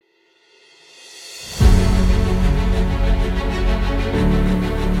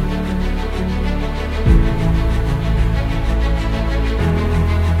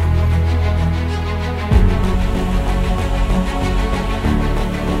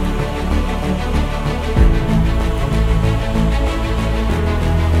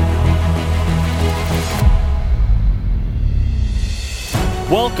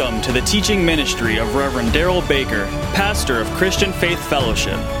Welcome to the teaching ministry of Reverend Daryl Baker, pastor of Christian Faith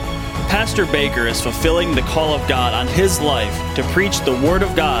Fellowship. Pastor Baker is fulfilling the call of God on his life to preach the Word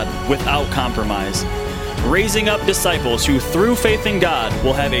of God without compromise, raising up disciples who, through faith in God,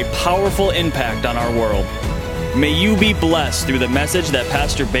 will have a powerful impact on our world. May you be blessed through the message that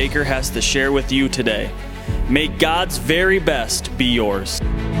Pastor Baker has to share with you today. May God's very best be yours.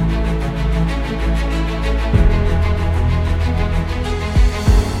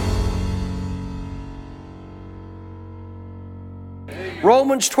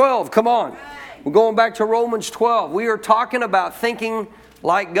 Romans 12, come on. We're going back to Romans 12. We are talking about thinking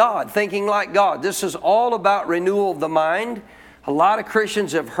like God, thinking like God. This is all about renewal of the mind. A lot of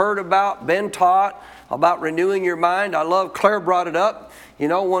Christians have heard about, been taught about renewing your mind. I love Claire brought it up. You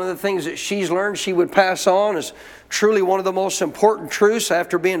know, one of the things that she's learned she would pass on is truly one of the most important truths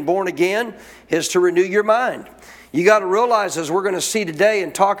after being born again is to renew your mind. You got to realize, as we're going to see today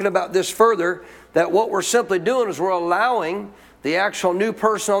and talking about this further, that what we're simply doing is we're allowing the actual new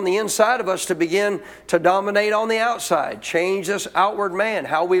person on the inside of us to begin to dominate on the outside, change this outward man,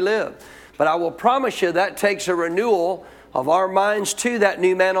 how we live. But I will promise you that takes a renewal of our minds to that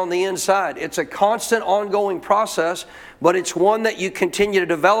new man on the inside. It's a constant ongoing process, but it's one that you continue to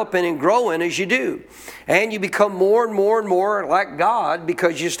develop in and grow in as you do. And you become more and more and more like God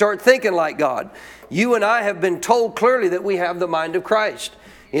because you start thinking like God. You and I have been told clearly that we have the mind of Christ.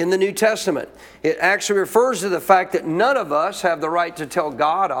 In the New Testament, it actually refers to the fact that none of us have the right to tell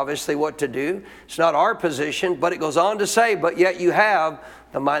God, obviously, what to do. It's not our position, but it goes on to say, but yet you have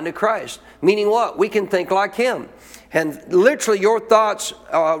the mind of Christ. Meaning what? We can think like Him. And literally your thoughts,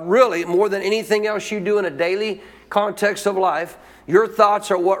 really, more than anything else you do in a daily context of life, your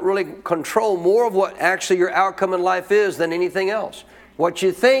thoughts are what really control more of what actually your outcome in life is than anything else. What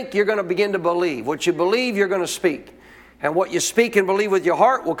you think, you're going to begin to believe. What you believe, you're going to speak. And what you speak and believe with your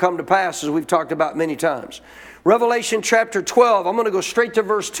heart will come to pass, as we've talked about many times. Revelation chapter 12. I'm going to go straight to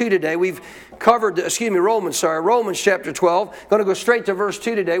verse 2 today. We've covered, Romans chapter 12. I'm going to go straight to verse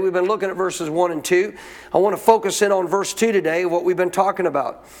 2 today. We've been looking at verses 1 and 2. I want to focus in on verse 2 today, what we've been talking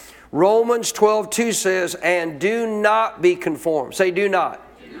about. Romans 12:2 says, and do not be conformed. Say, do not.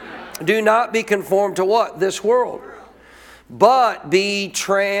 Do not be conformed to what? This world. But be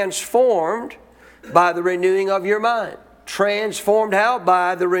transformed by the renewing of your mind. Transformed how?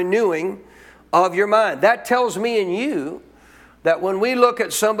 By the renewing of your mind. That tells me and you that when we look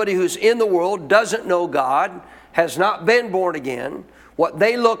at somebody who's in the world, doesn't know God, has not been born again, what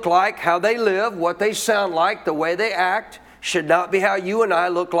they look like, how they live, what they sound like, the way they act, should not be how you and I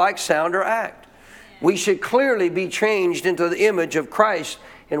look like, sound, or act. We should clearly be changed into the image of Christ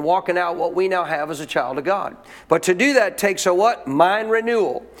in walking out what we now have as a child of God. But to do that takes a what? Mind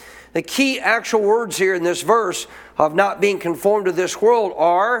renewal. The key actual words here in this verse of not being conformed to this world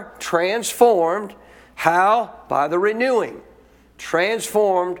are transformed. How? By the renewing.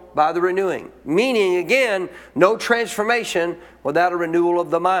 Transformed by the renewing. Meaning, again, no transformation without a renewal of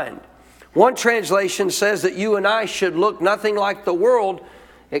the mind. One translation says that you and I should look nothing like the world.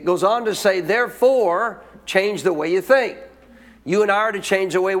 It goes on to say, therefore, change the way you think. You and I are to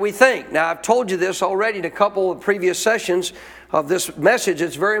change the way we think. Now, I've told you this already in a couple of previous sessions of this message.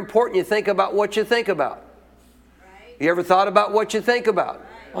 It's very important you think about what you think about. You ever thought about what you think about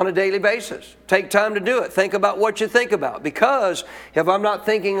on a daily basis? Take time to do it. Think about what you think about. Because if I'm not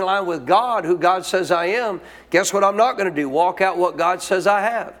thinking in line with God, who God says I am, guess what I'm not going to do? Walk out what God says I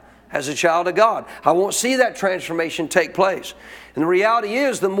have as a child of God. I won't see that transformation take place. And the reality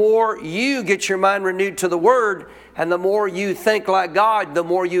is, the more you get your mind renewed to the Word, and the more you think like God, the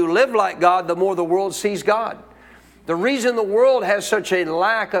more you live like God, the more the world sees God. The reason the world has such a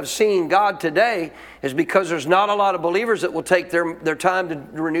lack of seeing God today is because there's not a lot of believers that will take their time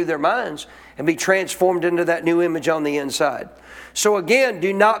to renew their minds and be transformed into that new image on the inside. So again,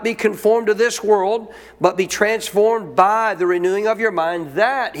 do not be conformed to this world, but be transformed by the renewing of your mind.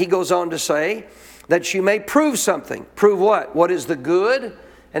 That, he goes on to say, that you may prove something. Prove what? What is the good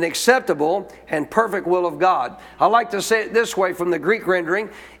and acceptable and perfect will of God. I like to say it this way from the Greek rendering.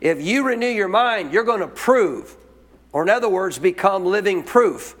 If you renew your mind, you're going to prove. Or in other words, become living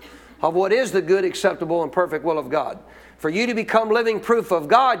proof of what is the good, acceptable, and perfect will of God. For you to become living proof of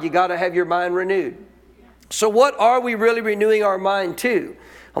God, you got to have your mind renewed. So what are we really renewing our mind to?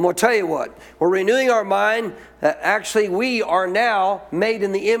 I'm going to tell you what. We're renewing our mind that actually we are now made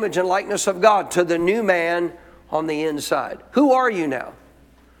in the image and likeness of God, to the new man on the inside. Who are you now?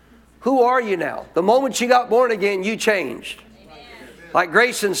 Who are you now? The moment you got born again, you changed. Like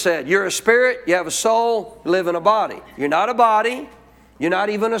Grayson said, you're a spirit, you have a soul, you live in a body. You're not a body, you're not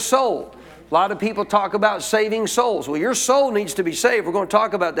even a soul. A lot of people talk about saving souls. Well, your soul needs to be saved. We're going to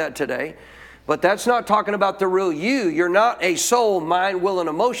talk about that today. But that's not talking about the real you. You're not a soul, mind, will, and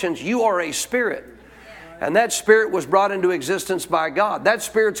emotions. You are a spirit. And that spirit was brought into existence by God. That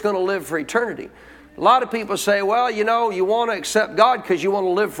spirit's going to live for eternity. A lot of people say, well, you know, you want to accept God because you want to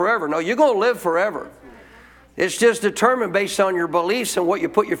live forever. No, you're going to live forever. It's just determined based on your beliefs and what you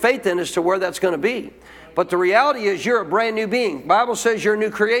put your faith in as to where that's going to be. But the reality is you're a brand new being. The Bible says you're a new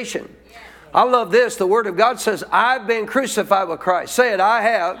creation. I love this. The Word of God says, I've been crucified with Christ. Say it, I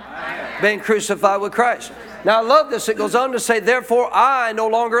have been crucified with Christ. Now I love this. It goes on to say, therefore I no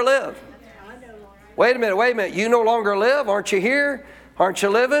longer live. Wait a minute. You no longer live? Aren't you here? Aren't you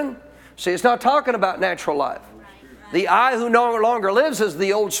living? See, it's not talking about natural life. The I who no longer lives is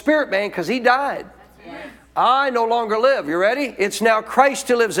the old spirit man because he died. I no longer live. You ready? It's now Christ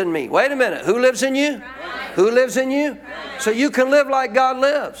who lives in me. Wait a minute. Who lives in you? Who lives in you? So you can live like God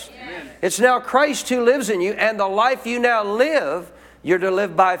lives. It's now Christ who lives in you, and the life you now live, you're to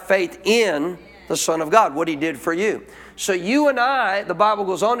live by faith in the Son of God, what He did for you. So you and I, the Bible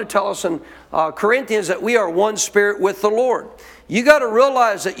goes on to tell us in Corinthians that we are one spirit with the Lord. You got to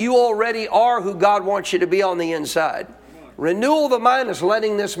realize that you already are who God wants you to be on the inside. Renewal of the mind is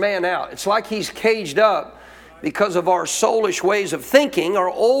letting this man out. It's like he's caged up because of our soulish ways of thinking, our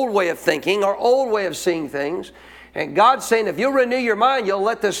old way of thinking, our old way of seeing things. And God's saying, if you'll renew your mind, you'll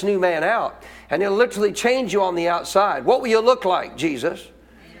let this new man out. And it'll literally change you on the outside. What will you look like? Jesus.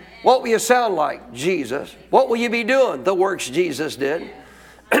 What will you sound like? Jesus. What will you be doing? The works Jesus did.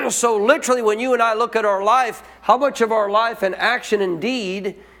 So literally, when you and I look at our life, how much of our life in action and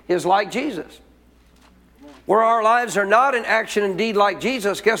deed is like Jesus? Where our lives are not in action and deed like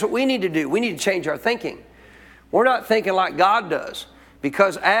Jesus, guess what we need to do? We need to change our thinking. We're not thinking like God does.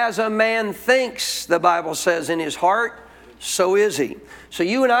 Because as a man thinks, the Bible says, in his heart, so is he. So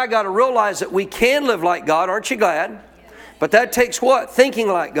you and I got to realize that we can live like God. Aren't you glad? But that takes what? Thinking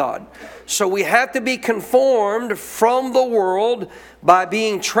like God. So we have to be conformed from the world by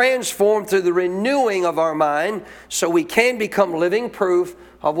being transformed through the renewing of our mind so we can become living proof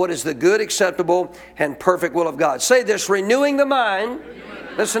of what is the good, acceptable, and perfect will of God. Say this, renewing the mind.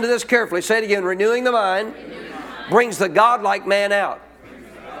 Listen to this carefully. Say it again, renewing the mind brings the God-like man out.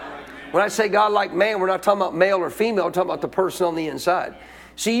 When I say God-like man, we're not talking about male or female. We're talking about the person on the inside.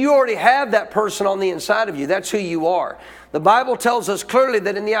 See, you already have that person on the inside of you. That's who you are. The Bible tells us clearly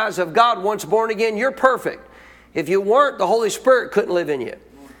that in the eyes of God, once born again, you're perfect. If you weren't, the Holy Spirit couldn't live in you.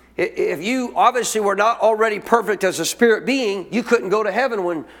 If you obviously were not already perfect as a spirit being, you couldn't go to heaven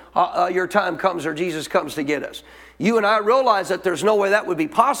when your time comes or Jesus comes to get us. You and I realize that there's no way that would be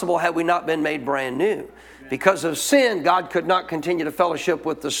possible had we not been made brand new. Because of sin, God could not continue to fellowship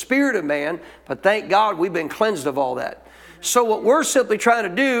with the spirit of man, but thank God we've been cleansed of all that. So what we're simply trying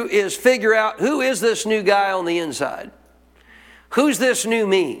to do is figure out, who is this new guy on the inside? Who's this new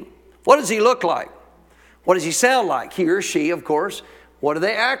me? What does he look like? What does he sound like? He or she, of course. What do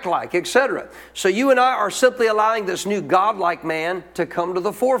they act like, etc. So you and I are simply allowing this new God-like man to come to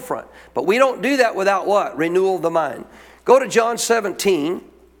the forefront. But we don't do that without what? Renewal of the mind. Go to John 17.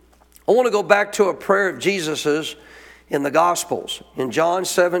 I want to go back to a prayer of Jesus's in the Gospels, in John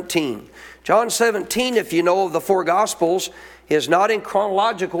 17. John 17, if you know of the four Gospels, is not in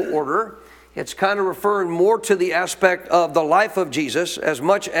chronological order. It's kind of referring more to the aspect of the life of Jesus as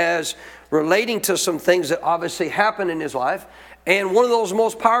much as relating to some things that obviously happened in his life. And one of those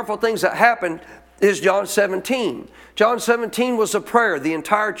most powerful things that happened is John 17. John 17 was a prayer. The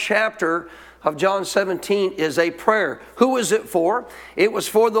entire chapter of John 17 is a prayer. Who was it for? It was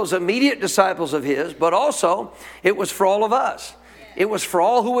for those immediate disciples of his, but also it was for all of us. It was for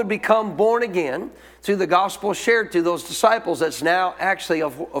all who would become born again through the gospel shared through those disciples that's now actually,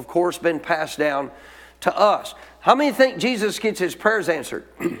 of course, been passed down to us. How many think Jesus gets his prayers answered?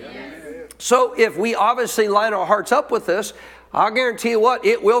 So if we obviously line our hearts up with this, I'll guarantee you what,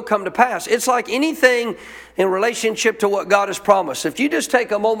 it will come to pass. It's like anything in relationship to what God has promised. If you just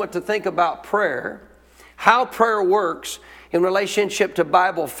take a moment to think about prayer, how prayer works in relationship to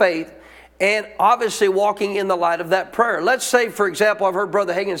Bible faith, and obviously walking in the light of that prayer. Let's say, for example, I've heard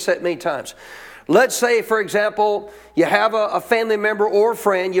Brother Hagin say it many times. Let's say, for example, you have a family member or a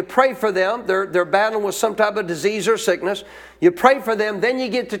friend. You pray for them. They're battling with some type of disease or sickness. You pray for them. Then you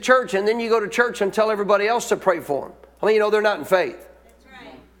get to church, and then you go to church and tell everybody else to pray for them. How many of you know they're not in faith? That's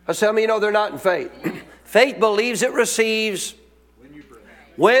right. I say, how many of you know they're not in faith? Faith believes it receives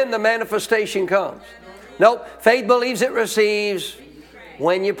when the manifestation comes. Nope. Faith believes it receives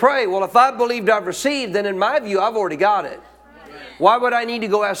when you pray. Well, if I believed I've received, then in my view, I've already got it. Why would I need to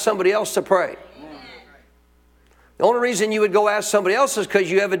go ask somebody else to pray? The only reason you would go ask somebody else is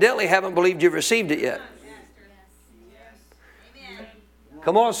because you evidently haven't believed you've received it yet.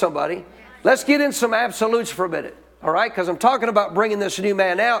 Come on, somebody. Let's get in some absolutes for a minute. All right? Because I'm talking about bringing this new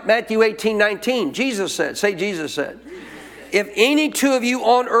man out. Matthew 18:19. Jesus said, say Jesus said, if any two of you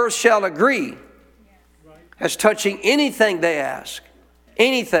on earth shall agree as touching anything they ask,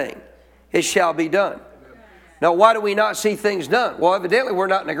 anything, it shall be done. Now, why do we not see things done? Well, evidently we're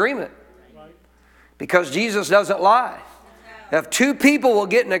not in agreement. Because Jesus doesn't lie. If two people will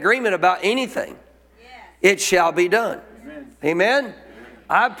get in agreement about anything, it shall be done. Amen?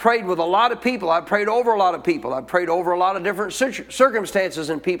 I've prayed with a lot of people. I've prayed over a lot of people. I've prayed over a lot of different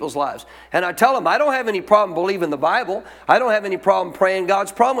circumstances in people's lives. And I tell them, I don't have any problem believing the Bible. I don't have any problem praying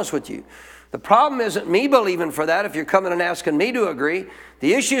God's promise with you. The problem isn't me believing for that if you're coming and asking me to agree.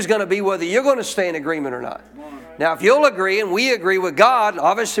 The issue is going to be whether you're going to stay in agreement or not. Now, if you'll agree and we agree with God,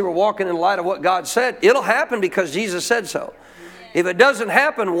 obviously we're walking in light of what God said. It'll happen because Jesus said so. If it doesn't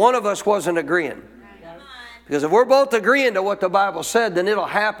happen, one of us wasn't agreeing. Because if we're both agreeing to what the Bible said, then it'll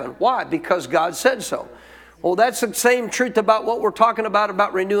happen. Why? Because God said so. Well, that's the same truth about what we're talking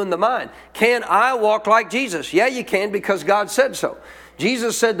about renewing the mind. Can I walk like Jesus? Yeah, you can because God said so.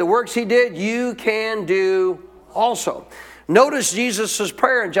 Jesus said the works He did, you can do also. Notice Jesus'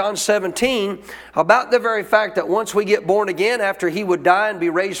 prayer in John 17 about the very fact that once we get born again, after He would die and be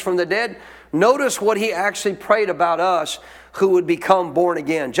raised from the dead, notice what He actually prayed about us who would become born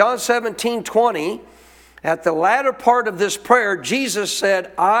again. John 17:20, at the latter part of this prayer, Jesus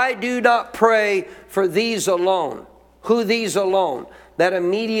said, I do not pray for these alone. Who these alone? That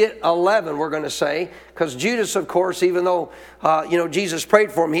immediate 11, we're going to say, because Judas, of course, even though Jesus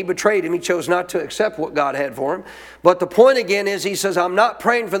prayed for him, he betrayed him. He chose not to accept what God had for him. But the point again is, he says, I'm not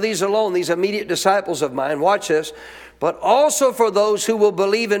praying for these alone, these immediate disciples of mine. Watch this. But also for those who will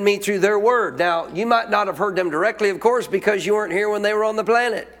believe in me through their word. Now, you might not have heard them directly, of course, because you weren't here when they were on the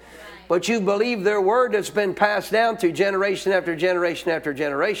planet. But you believe their word that's been passed down through generation after generation after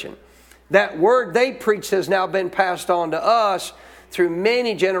generation. That word they preached has now been passed on to us through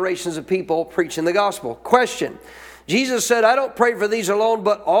many generations of people preaching the gospel. Question. Jesus said, I don't pray for these alone,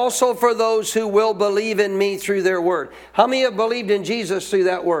 but also for those who will believe in me through their word. How many have believed in Jesus through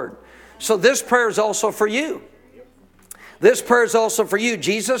that word? So this prayer is also for you. This prayer is also for you.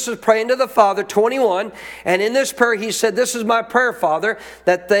 Jesus is praying to the Father, 21, and in this prayer He said, this is my prayer, Father,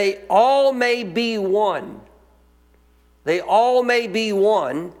 that they all may be one. They all may be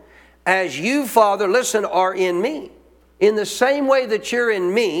one, as you, Father, listen, are in me. In the same way that you're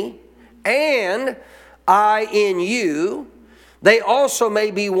in me, and I in you, they also may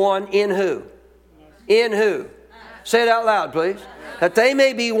be one in who? In who? Say it out loud, please. That they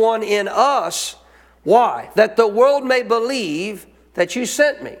may be one in us. Why? That the world may believe that you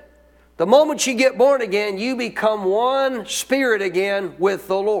sent me. The moment you get born again, you become one spirit again with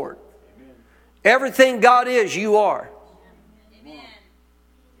the Lord. Amen. Everything God is, you are. Amen.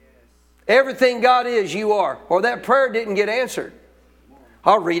 Everything God is, you are. Or that prayer didn't get answered.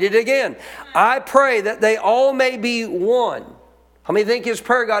 I'll read it again. I pray that they all may be one. How many think His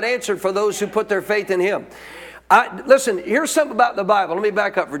prayer got answered for those who put their faith in Him? Listen, here's something about the Bible. Let me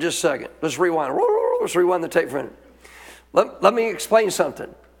back up for just a second. Let's rewind. Let's rewind the tape for a minute. Let me explain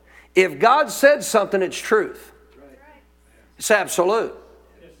something. If God said something, it's truth. It's absolute.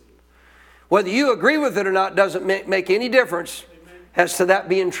 Whether you agree with it or not doesn't make any difference as to that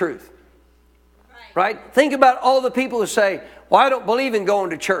being truth. Right? Think about all the people who say, well, I don't believe in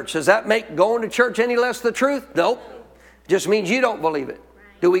going to church. Does that make going to church any less the truth? Nope. It just means you don't believe it.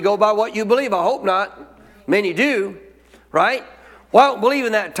 Do we go by what you believe? I hope not. Many do, right? Well, I don't believe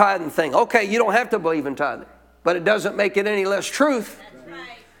in that tithing thing. Okay, you don't have to believe in tithing, but it doesn't make it any less truth.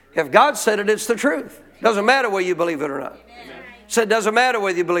 If God said it, it's the truth. It doesn't matter whether you believe it or not. So it doesn't matter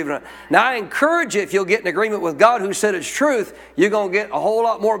whether you believe it or not. Now, I encourage you, if you'll get in agreement with God who said it's truth, you're going to get a whole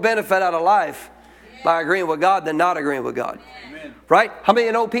lot more benefit out of life by agreeing with God than not agreeing with God. Right? How many of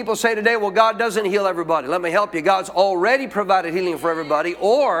you know people say today, well, God doesn't heal everybody. Let me help you. God's already provided healing for everybody.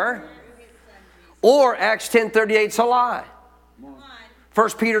 Or Acts 10:38 is a lie.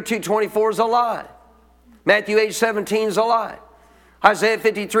 1 Peter 2:24 is a lie. Matthew 8:17 is a lie. Isaiah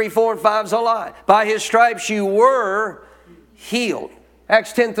 53:4 and 5 is a lie. By His stripes you were healed.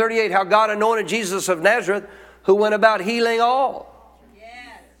 Acts 10:38, how God anointed Jesus of Nazareth, who went about healing all.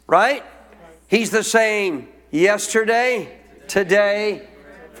 Right? He's the same yesterday, today,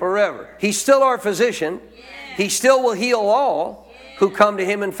 forever. He's still our physician. He still will heal all who come to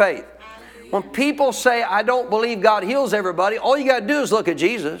Him in faith. When people say, I don't believe God heals everybody, all you got to do is look at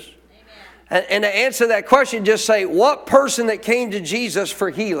Jesus. And to answer that question, just say, what person that came to Jesus for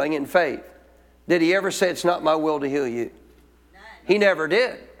healing in faith Did He ever say, it's not my will to heal you? He never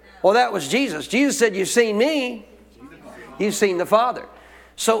did. Well, that was Jesus. Jesus said, you've seen me, you've seen the Father.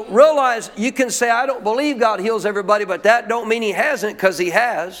 So realize you can say, I don't believe God heals everybody, but that don't mean He hasn't, because He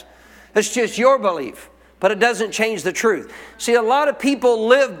has. It's just your belief, but it doesn't change the truth. See, a lot of people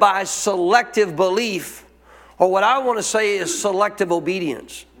live by selective belief, or what I want to say is selective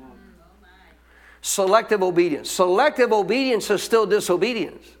obedience. Selective obedience. Selective obedience is still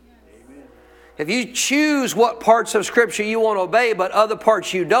disobedience. If you choose what parts of Scripture you want to obey, but other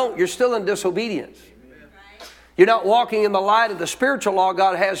parts you don't, you're still in disobedience. You're not walking in the light of the spiritual law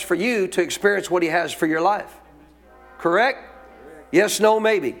God has for you to experience what He has for your life. Correct? Yes, no,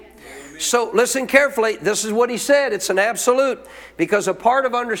 maybe. So listen carefully. This is what He said. It's an absolute. Because a part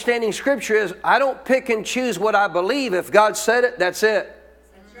of understanding Scripture is I don't pick and choose what I believe. If God said it, that's it.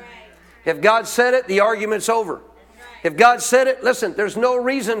 If God said it, the argument's over. If God said it, listen, there's no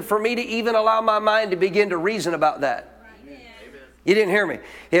reason for me to even allow my mind to begin to reason about that. You didn't hear me.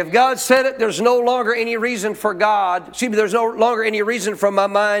 If God said it, there's no longer any reason for there's no longer any reason for my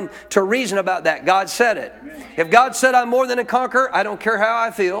mind to reason about that. God said it. If God said I'm more than a conqueror, I don't care how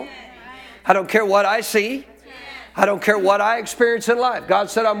I feel. I don't care what I see. I don't care what I experience in life. God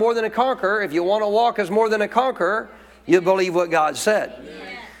said I'm more than a conqueror. If you want to walk as more than a conqueror, you believe what God said.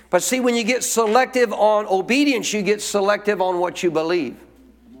 But see, when you get selective on obedience, you get selective on what you believe.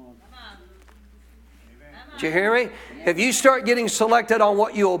 Did you hear me? If you start getting selected on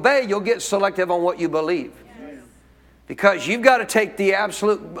what you obey, you'll get selective on what you believe. Because you've got to take the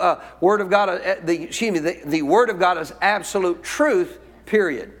absolute Word of God, the Word of God as absolute truth,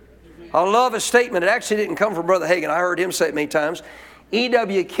 period. I love a statement. It actually didn't come from Brother Hagin. I heard him say it many times.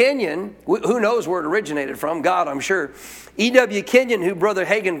 E.W. Kenyon, who knows where it originated from? God, I'm sure. E.W. Kenyon, who Brother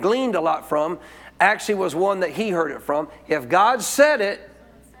Hagin gleaned a lot from, actually was one that he heard it from. If God said it,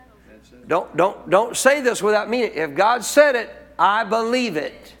 don't say this without meaning it. If God said it, I believe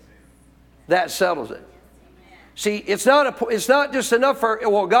it. That settles it. See, it's not just enough for,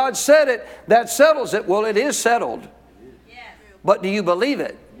 well, God said it, that settles it. Well, it is settled. But do you believe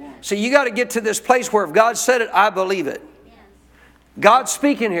it? See, you got to get to this place where if God said it, I believe it. God's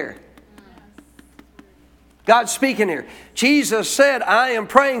speaking here. God's speaking here. Jesus said, I am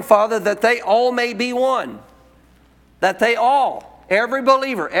praying, Father, that they all may be one. That they all, every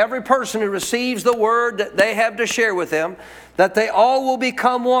believer, every person who receives the word that they have to share with them, that they all will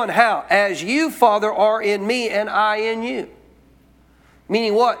become one. How? As you, Father, are in me and I in you.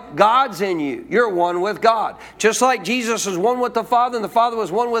 Meaning what? God's in you. You're one with God. Just like Jesus is one with the Father and the Father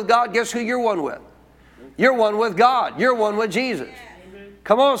was one with God, guess who you're one with? You're one with God. You're one with Jesus.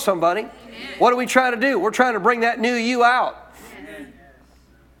 Come on, somebody. What are we trying to do? We're trying to bring that new you out.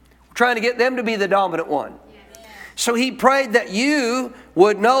 We're trying to get them to be the dominant one. So He prayed that you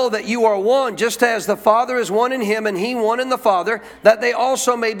would know that you are one, just as the Father is one in Him and He one in the Father, that they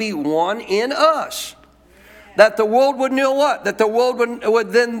also may be one in us. That the world would know what? That the world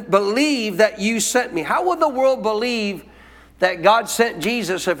would then believe that you sent me. How would the world believe that God sent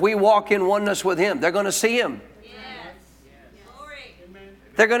Jesus if we walk in oneness with Him? They're going to see Him.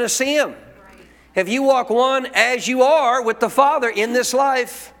 They're going to see Him. If you walk one as you are with the Father in this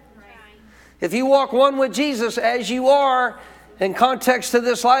life, if you walk one with Jesus as you are in context to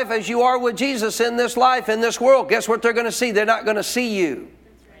this life, as you are with Jesus in this life, in this world, guess what they're going to see? They're not going to see you.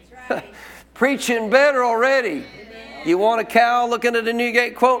 Preaching better already. You want a cow looking at the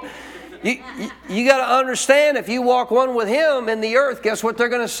Newgate quote? You got to understand, if you walk one with Him in the earth, guess what they're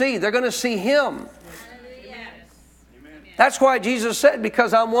going to see? They're going to see Him. That's why Jesus said,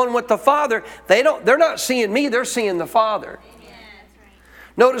 because I'm one with the Father, they're not seeing me, they're seeing the Father.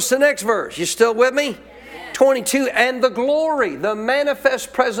 Notice the next verse. You still with me? 22, and the glory, the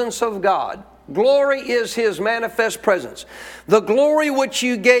manifest presence of God. Glory is His manifest presence. The glory which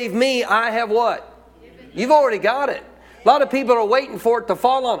you gave me, I have what? You've already got it. A lot of people are waiting for it to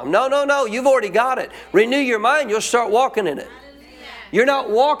fall on them. No, you've already got it. Renew your mind, you'll start walking in it. You're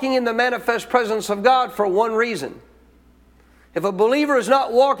not walking in the manifest presence of God for one reason. If a believer is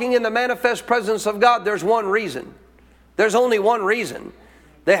not walking in the manifest presence of God, there's one reason. There's only one reason.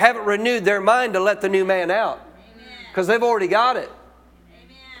 They haven't renewed their mind to let the new man out. Because they've already got it.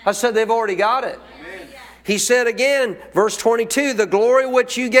 I said they've already got it. He said again, verse 22, the glory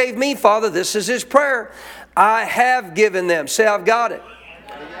which you gave me, Father, this is His prayer, I have given them. Say, I've got it.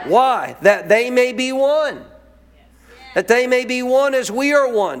 Why? That they may be one. That they may be one as we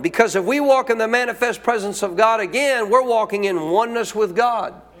are one. Because if we walk in the manifest presence of God again, we're walking in oneness with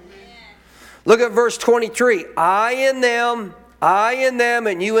God. Look at verse 23. I in them,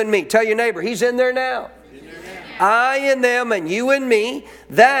 and you in me. Tell your neighbor, he's in there now. I in them and you in me,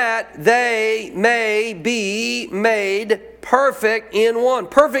 that they may be made perfect in one.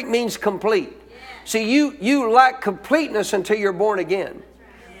 Perfect means complete. See, you lack completeness until you're born again.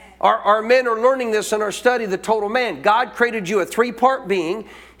 Our men are learning this in our study, The Total Man. God created you a three-part being.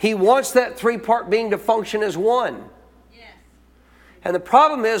 He wants that three-part being to function as one. And the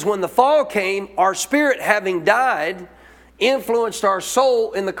problem is when the fall came, our spirit, having died, influenced our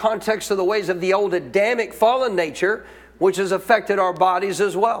soul in the context of the ways of the old Adamic fallen nature, which has affected our bodies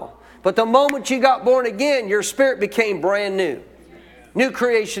as well. But the moment you got born again, your spirit became brand new. New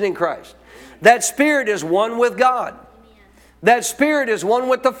creation in Christ. That spirit is one with God. That spirit is one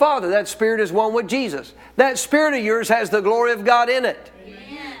with the Father. That spirit is one with Jesus. That spirit of yours has the glory of God in it.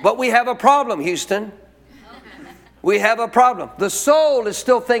 But we have a problem, Houston. We have a problem. The soul is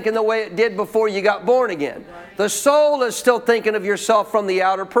still thinking the way it did before you got born again. The soul is still thinking of yourself from the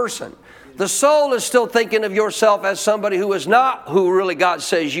outer person. The soul is still thinking of yourself as somebody who is not who really God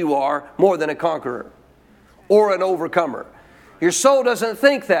says you are, more than a conqueror or an overcomer. Your soul doesn't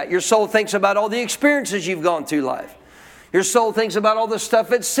think that. Your soul thinks about all the experiences you've gone through life. Your soul thinks about all the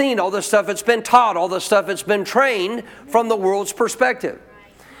stuff it's seen, all the stuff it's been taught, all the stuff it's been trained from the world's perspective.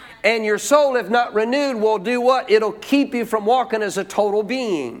 And your soul, if not renewed, will do what? It'll keep you from walking as a total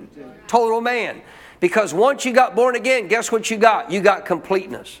being, total man. Because once you got born again, guess what you got? You got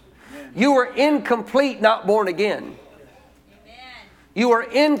completeness. You were incomplete, not born again. You were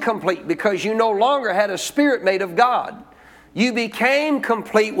incomplete because you no longer had a spirit made of God. You became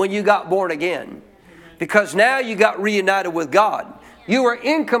complete when you got born again. Because now you got reunited with God. You were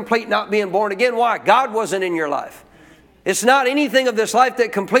incomplete not being born again. Why? God wasn't in your life. It's not anything of this life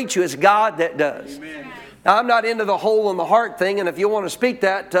that completes you. It's God that does. Amen. Now, I'm not into the hole in the heart thing, and if you want to speak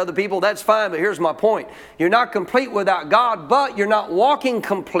that to other people, that's fine, but here's my point. You're not complete without God, but you're not walking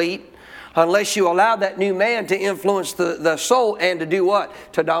complete unless you allow that new man to influence the soul and to do what?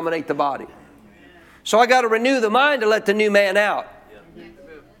 To dominate the body. So I got to renew the mind to let the new man out.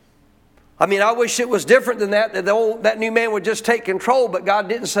 I mean, I wish it was different than that that new man would just take control, but God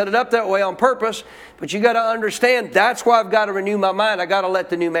didn't set it up that way on purpose. But you got to understand, that's why I've got to renew my mind. I got to let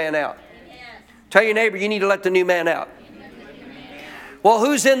the new man out. Tell your neighbor, you need to let the new man out. Well,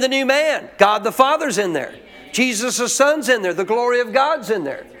 who's in the new man? God the Father's in there. Jesus the Son's in there. The glory of God's in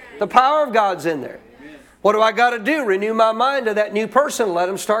there. The power of God's in there. What do I got to do? Renew my mind to that new person. Let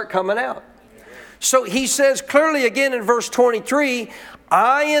him start coming out. So he says clearly again in verse 23,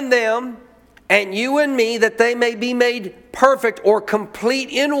 I in them and you and me, that they may be made perfect or complete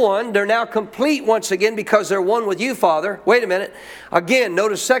in one. They're now complete once again because they're one with you, Father. Wait a minute. Again,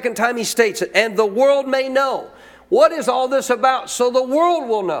 notice second time he states it. And the world may know. What is all this about? So the world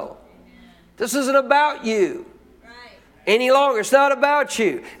will know. This isn't about you any longer. It's not about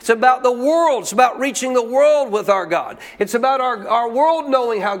you. It's about the world. It's about reaching the world with our God. It's about our world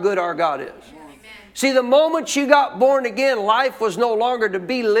knowing how good our God is. See, the moment you got born again, life was no longer to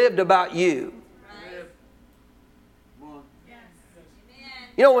be lived about you.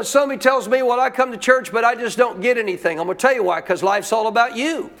 You know, when somebody tells me, well, I come to church, but I just don't get anything, I'm going to tell you why, because life's all about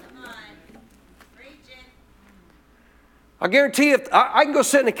you. I guarantee you, if I can go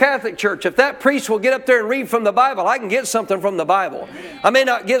sit in a Catholic church. If that priest will get up there and read from the Bible, I can get something from the Bible. I may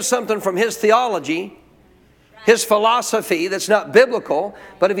not get something from his theology, his philosophy that's not biblical,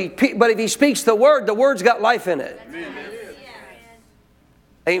 but if he speaks the Word's got life in it.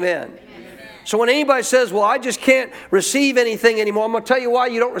 Amen. So when anybody says, well, I just can't receive anything anymore, I'm going to tell you why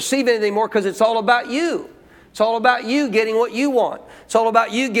you don't receive anything anymore, because it's all about you. It's all about you getting what you want. It's all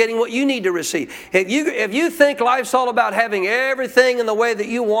about you getting what you need to receive. If you think life's all about having everything in the way that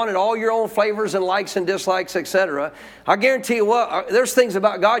you want it, all your own flavors and likes and dislikes, etc., I guarantee you what, there's things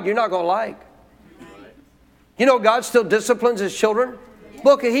about God you're not going to like. You know God still disciplines His children?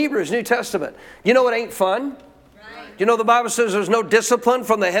 Book of Hebrews, New Testament. You know it ain't fun? You know the Bible says there's no discipline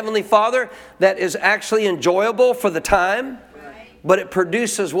from the Heavenly Father that is actually enjoyable for the time. But it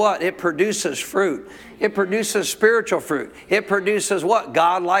produces what? It produces fruit. It produces spiritual fruit. It produces what?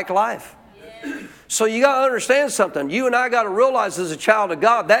 God-like life. So you got to understand something. You and I got to realize as a child of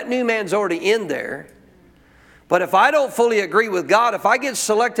God, that new man's already in there. But if I don't fully agree with God, if I get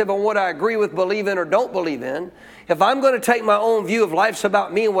selective on what I agree with, believe in, or don't believe in, if I'm going to take my own view of life's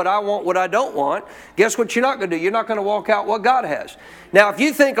about me and what I want, what I don't want, guess what you're not going to do? You're not going to walk out what God has. Now, if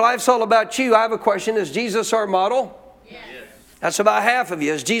you think life's all about you, I have a question. Is Jesus our model? Yes. That's about half of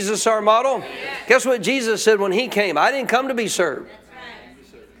you. Is Jesus our model? Yes. Guess what Jesus said when He came? I didn't come to be served.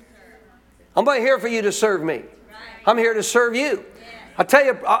 That's right. I'm not here for you to serve me. I'm here to serve you. I tell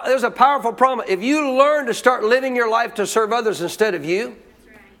you, there's a powerful promise. If you learn to start living your life to serve others instead of you,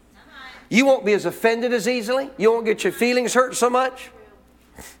 You won't be as offended as easily. You won't get your feelings hurt so much.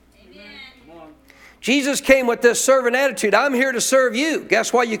 Jesus came with this servant attitude. I'm here to serve you.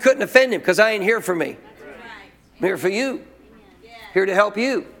 Guess why you couldn't offend him? Because I ain't here for me. I'm here for you. Here to help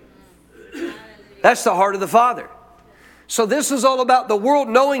you. That's the heart of the Father. So this is all about the world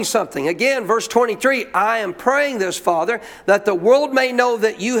knowing something. Again, verse 23, I am praying this, Father, that the world may know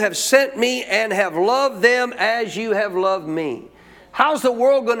that you have sent me and have loved them as you have loved me. How's the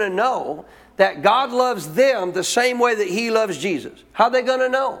world going to know that God loves them the same way that He loves Jesus? How are they going to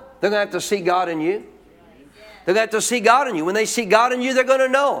know? They're going to have to see God in you. They're going to have to see God in you. When they see God in you, they're going to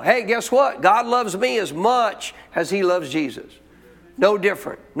know, hey, guess what? God loves me as much as He loves Jesus. No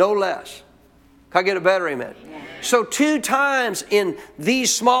different, no less. Can I get a better amen? So 2 times in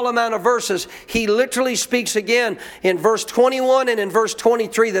these small amount of verses, He literally speaks again in verse 21 and in verse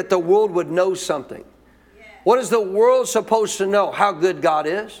 23 that the world would know something. What is the world supposed to know? How good God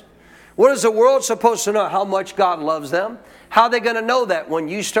is? What is the world supposed to know? How much God loves them? How are they going to know that? When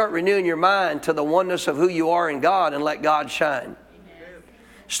you start renewing your mind to the oneness of who you are in God and let God shine.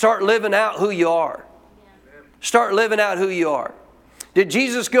 Start living out who you are. Start living out who you are. Did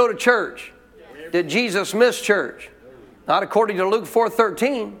Jesus go to church? Did Jesus miss church? Not according to Luke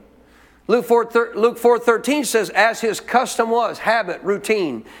 4:13. Luke 4:13 says, as his custom was, habit,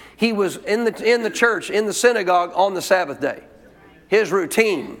 routine, he was in the church, in the synagogue on the Sabbath day. His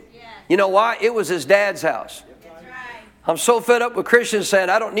routine. You know why? It was his dad's house. I'm so fed up with Christians saying,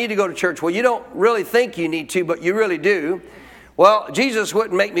 I don't need to go to church. Well, you don't really think you need to, but you really do. Well, Jesus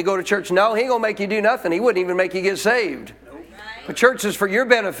wouldn't make me go to church. No, He ain't going to make you do nothing. He wouldn't even make you get saved. But church is for your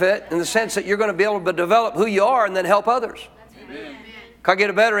benefit in the sense that you're going to be able to develop who you are and then help others. Amen. Can I get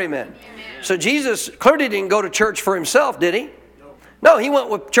a better amen? Amen? So Jesus clearly didn't go to church for Himself, did He? No, He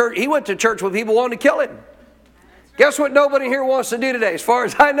went to church with people wanting to kill Him. Guess what nobody here wants to do today? As far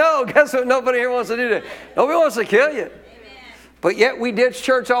as I know, guess what nobody here wants to do today? Nobody wants to kill you. But yet we ditch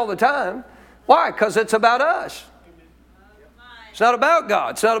church all the time. Why? Because it's about us. It's not about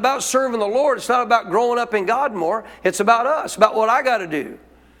God. It's not about serving the Lord. It's not about growing up in God more. It's about us, about what I got to do,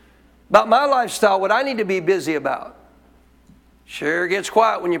 about my lifestyle, what I need to be busy about. Sure gets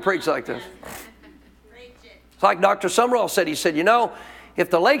quiet when you preach like this. It's like Dr. Summerall said. He said, you know, if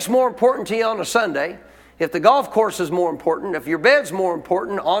the lake's more important to you on a Sunday, if the golf course is more important, if your bed's more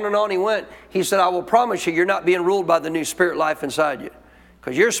important, on and on he went. He said, I will promise you, you're not being ruled by the new spirit life inside you.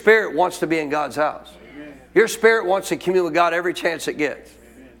 Because your spirit wants to be in God's house. Your spirit wants to commune with God every chance it gets.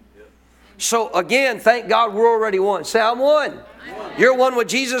 So again, thank God we're already one. Say, I'm one. You're one with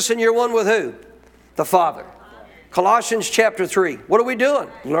Jesus and you're one with who? The Father. Colossians chapter 3. What are we doing?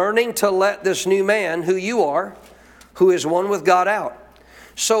 Learning to let this new man, who you are, who is one with God, out.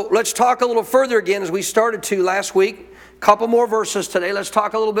 So let's talk a little further again as we started to last week. A couple more verses today. Let's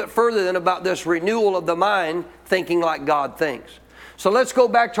talk a little bit further then about this renewal of the mind, thinking like God thinks. So let's go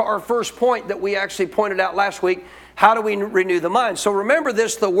back to our first point that we actually pointed out last week. How do we renew the mind? So remember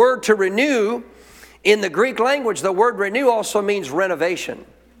this, the word to renew, in the Greek language, the word renew also means renovation.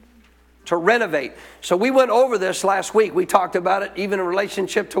 To renovate. So we went over this last week. We talked about it even in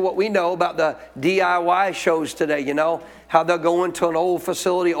relationship to what we know about the DIY shows today, you know. How they'll go into an old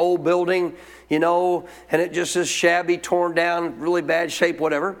facility, old building, you know, and it just is shabby, torn down, really bad shape,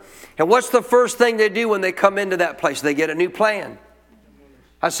 whatever. And what's the first thing they do when they come into that place? They get a new plan.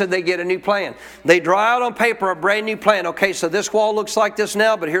 I said they get a new plan. They draw out on paper a brand new plan. Okay, so this wall looks like this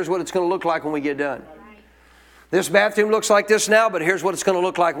now, but here's what it's going to look like when we get done. This bathroom looks like this now, but here's what it's going to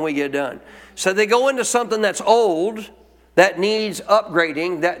look like when we get done. So they go into something that's old, that needs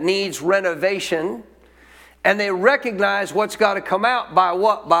upgrading, that needs renovation, and they recognize what's got to come out by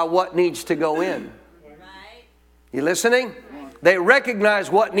what? By what needs to go in. You listening? They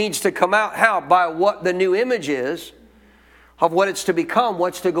recognize what needs to come out. How? By what the new image is of what it's to become,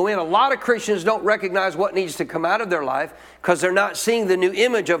 what's to go in. A lot of Christians don't recognize what needs to come out of their life because they're not seeing the new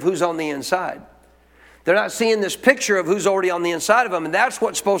image of who's on the inside. They're not seeing this picture of who's already on the inside of them, and that's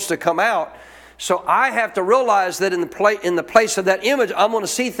what's supposed to come out. So I have to realize that in the place of that image, I'm going to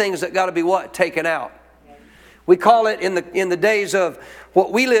see things that got to be what? Taken out. We call it in the days of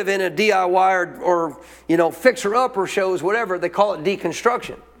what we live in, a DIY or you know, fixer-upper shows, whatever, they call it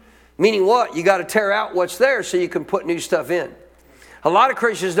deconstruction. Meaning what? You got to tear out what's there so you can put new stuff in. A lot of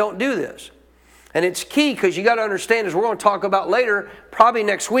Christians don't do this. And it's key because you got to understand, as we're going to talk about later, probably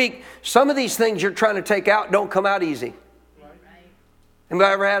next week, some of these things you're trying to take out don't come out easy.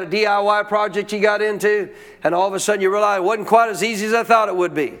 Anybody ever had a DIY project you got into and all of a sudden you realize it wasn't quite as easy as I thought it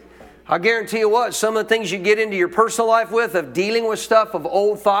would be? I guarantee you what, some of the things you get into your personal life with, of dealing with stuff, of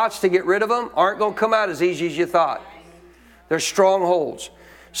old thoughts to get rid of them, aren't going to come out as easy as you thought. They're strongholds.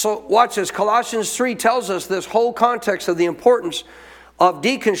 So watch this. Colossians 3 tells us this whole context of the importance of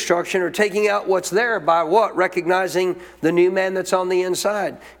deconstruction, or taking out what's there by what? Recognizing the new man that's on the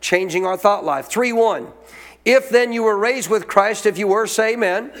inside. Changing our thought life. 3:1. If then you were raised with Christ, if you were, say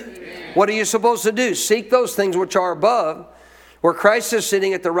amen. Amen. What are you supposed to do? Seek those things which are above, where Christ is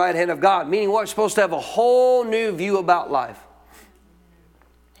sitting at the right hand of God. Meaning what? You're supposed to have a whole new view about life.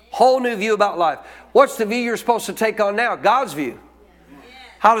 Whole new view about life. What's the view you're supposed to take on now? God's view.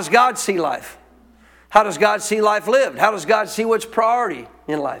 How does God see life? How does God see life lived? How does God see what's priority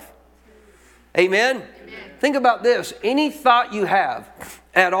in life? Amen? Amen. Think about this. Any thought you have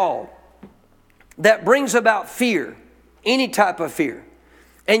at all that brings about fear, any type of fear,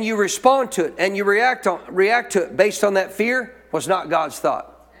 and you respond to it and you react to it based on that fear, was not God's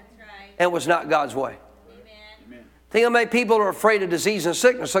thought. That's right. And was not God's way. Amen. Think how many people are afraid of disease and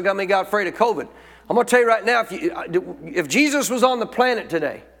sickness. Look how many got afraid of COVID. I'm going to tell you right now, if Jesus was on the planet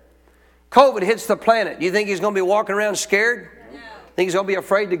today, COVID hits the planet, do you think he's going to be walking around scared? No. Think he's going to be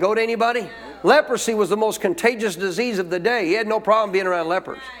afraid to go to anybody? No. Leprosy was the most contagious disease of the day. He had no problem being around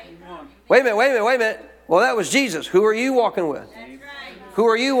lepers. Right. Wait a minute. Well, that was Jesus. Who are you walking with? That's right. Who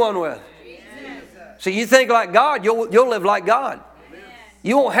are you one with? Jesus. So you think like God, you'll live like God. Amen.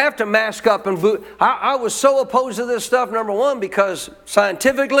 You won't have to mask up and boot. I was so opposed to this stuff, number one, because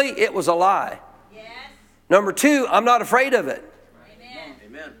scientifically it was a lie. Yes. Number two, I'm not afraid of it.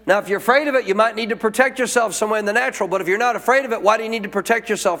 Now, if you're afraid of it, you might need to protect yourself somewhere in the natural. But if you're not afraid of it, why do you need to protect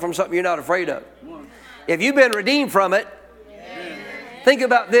yourself from something you're not afraid of? If you've been redeemed from it, think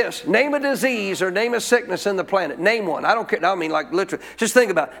about this. Name a disease or name a sickness in the planet. Name one. I don't care. I don't mean like literally. Just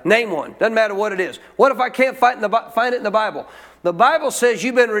think about it. Name one. Doesn't matter what it is. What if I can't find it in the Bible? The Bible says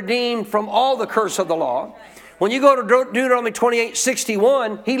you've been redeemed from all the curse of the law. When you go to Deuteronomy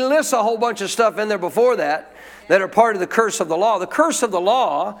 28:61, he lists a whole bunch of stuff in there before that are part of the curse of the law. The curse of the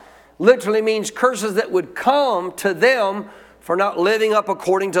law literally means curses that would come to them for not living up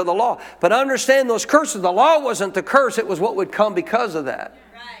according to the law. But understand those curses, the law wasn't the curse, it was what would come because of that.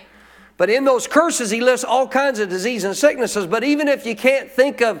 Right. But in those curses, he lists all kinds of disease and sicknesses. But even if you can't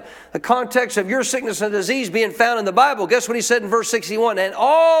think of the context of your sickness and disease being found in the Bible, guess what he said in verse 61? And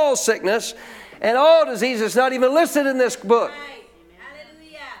all sickness and all disease is not even listed in this book. Right.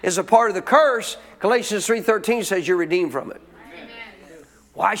 Is a part of the curse. Galatians 3:13 says you're redeemed from it. Amen.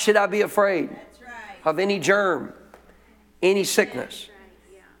 Why should I be afraid of any germ, any sickness,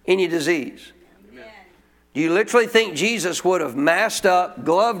 any disease? Amen. Do you literally think Jesus would have masked up,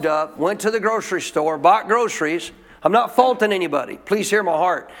 gloved up, went to the grocery store, bought groceries? I'm not faulting anybody. Please hear my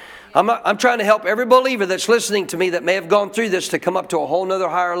heart. I'm trying to help every believer that's listening to me that may have gone through this to come up to a whole nother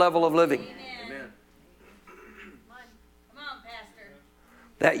higher level of living.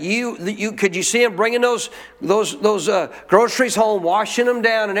 That you could you see him bringing those groceries home, washing them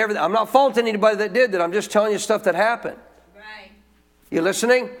down and everything. I'm not faulting anybody that did that. I'm just telling you stuff that happened. Right. You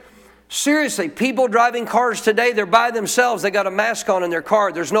listening? Seriously, people driving cars today, they're by themselves. They got a mask on in their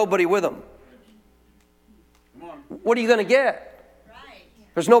car. There's nobody with them. Come on. What are you going to get? Right.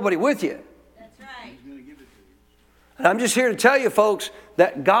 There's nobody with you. That's right. And I'm just here to tell you, folks,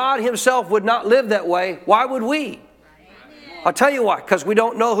 that God himself would not live that way. Why would we? I'll tell you why. Because we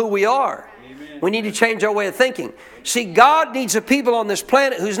don't know who we are. Amen. We need to change our way of thinking. See, God needs a people on this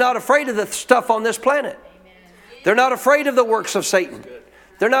planet who's not afraid of the stuff on this planet. Amen. They're not afraid of the works of Satan.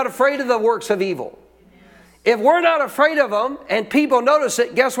 They're not afraid of the works of evil. If we're not afraid of them and people notice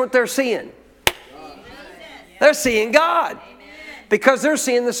it, guess what they're seeing? They're seeing God. Because they're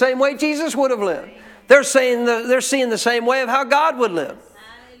seeing the same way Jesus would have lived. They're seeing the same way of how God would live.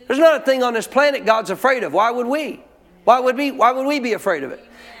 There's not a thing on this planet God's afraid of. Why would we? Why would we be afraid of it?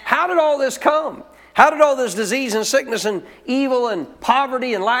 How did all this come? How did all this disease and sickness and evil and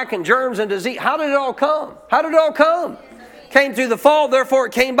poverty and lack and germs and disease, how did it all come? How did it all come? Came through the fall, therefore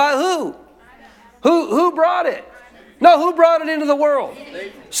it came by who? Who brought it? No, who brought it into the world?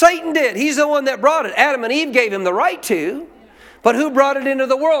 Satan did. He's the one that brought it. Adam and Eve gave him the right to. But who brought it into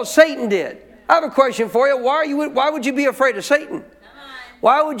the world? Satan did. I have a question for you. Why would you be afraid of Satan?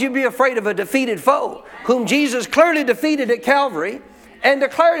 Why would you be afraid of a defeated foe whom Jesus clearly defeated at Calvary and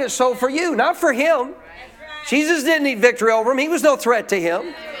declared it so for you, not for him? Jesus didn't need victory over him. He was no threat to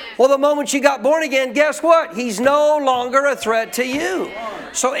him. Well, the moment you got born again, guess what? He's no longer a threat to you.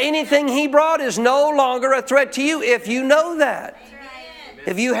 So anything he brought is no longer a threat to you if you know that.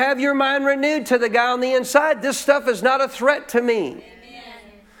 If you have your mind renewed to the guy on the inside, this stuff is not a threat to me.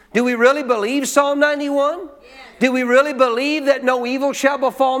 Do we really believe Psalm 91? Do we really believe that no evil shall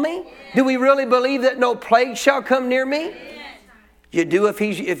befall me? Do we really believe that no plague shall come near me? You do if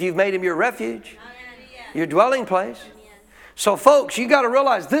you've made him your refuge, your dwelling place. So folks, you got to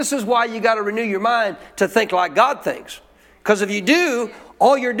realize this is why you got to renew your mind to think like God thinks. Because if you do,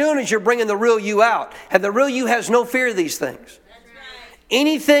 all you're doing is you're bringing the real you out. And the real you has no fear of these things.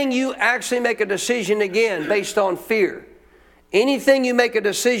 Anything you actually make a decision again based on fear, anything you make a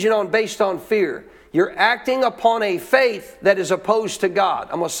decision on based on fear, you're acting upon a faith that is opposed to God.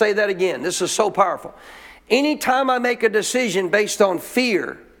 I'm going to say that again. This is so powerful. Anytime I make a decision based on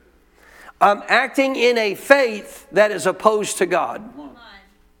fear, I'm acting in a faith that is opposed to God.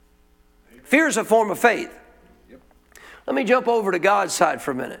 Fear is a form of faith. Let me jump over to God's side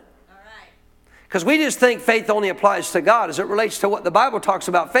for a minute. Because we just think faith only applies to God as it relates to what the Bible talks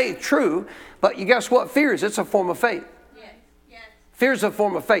about faith. True, but you guess what fear is? It's a form of faith. Fear is a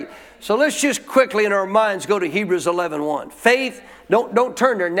form of faith. So let's just quickly in our minds go to Hebrews 11:1. Faith, don't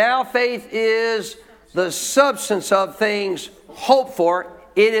turn there. Now faith is the substance of things hoped for.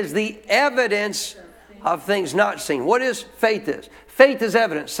 It is the evidence of things not seen. What is faith is? Faith is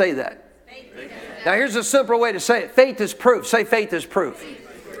evidence. Say that. Now here's a simple way to say it. Faith is proof. Say faith is proof.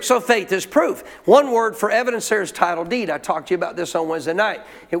 So faith is proof. One word for evidence there is title deed. I talked to you about this on Wednesday night.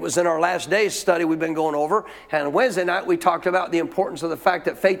 It was in our last day's study we've been going over. And on Wednesday night we talked about the importance of the fact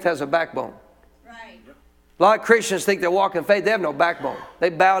that faith has a backbone. A lot of Christians think they walk in faith. They have no backbone.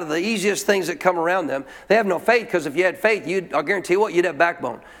 They bow to the easiest things that come around them. They have no faith because if you had faith, I'll guarantee you what, you'd have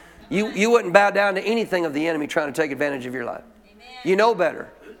backbone. You wouldn't bow down to anything of the enemy trying to take advantage of your life. You know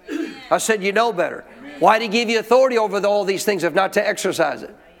better. I said you know better. Why did he give you authority over all these things if not to exercise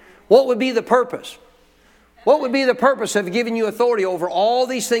it? What would be the purpose? What would be the purpose of giving you authority over all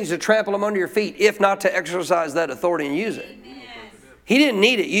these things to trample them under your feet if not to exercise that authority and use it? He didn't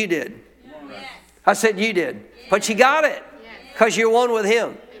need it. You did. I said you did. But you got it because you're one with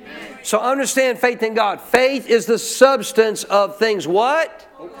Him. So understand faith in God. Faith is the substance of things. What?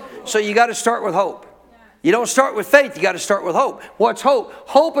 So you got to start with hope. You don't start with faith. You got to start with hope. What's hope?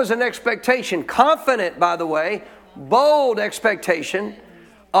 Hope is an expectation. Confident, by the way. Bold expectation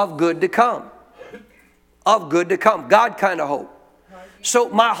of good to come. Of good to come. God kind of hope. So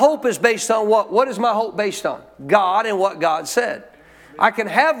my hope is based on what? What is my hope based on? God and what God said. I can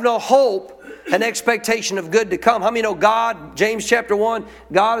have no hope, an expectation of good to come. How many know God, James chapter 1,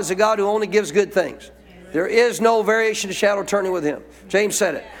 God is a God who only gives good things. There is no variation of shadow turning with Him. James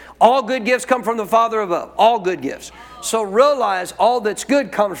said it. All good gifts come from the Father above. All good gifts. So realize all that's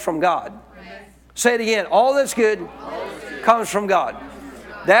good comes from God. Say it again. All that's good comes from God.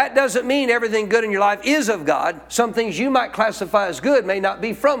 That doesn't mean everything good in your life is of God. Some things you might classify as good may not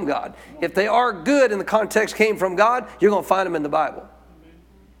be from God. If they are good and the context came from God, you're going to find them in the Bible.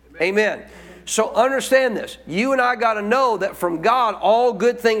 Amen. So understand this. You and I got to know that from God all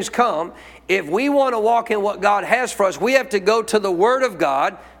good things come. If we want to walk in what God has for us, we have to go to the Word of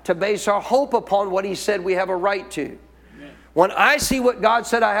God to base our hope upon what He said we have a right to. Amen. When I see what God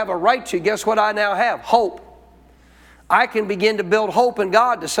said I have a right to, guess what I now have? Hope. I can begin to build hope in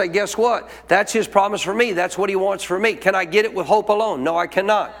God to say, guess what? That's His promise for me. That's what He wants for me. Can I get it with hope alone? No, I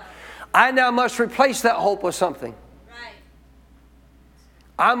cannot. I now must replace that hope with something.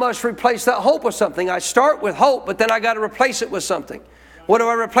 I must replace that hope with something. I start with hope, but then I got to replace it with something. What do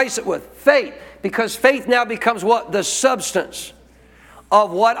I replace it with? Faith. Because faith now becomes what? The substance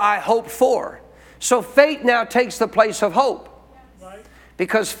of what I hoped for. So faith now takes the place of hope.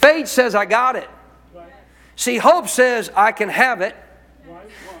 Because faith says I got it. See, hope says I can have it.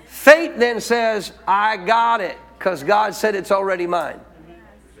 Faith then says I got it because God said it's already mine.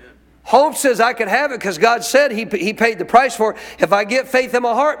 Hope says I can have it because God said He paid the price for it. If I get faith in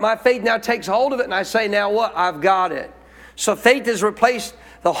my heart, my faith now takes hold of it and I say, now what? I've got it. So faith has replaced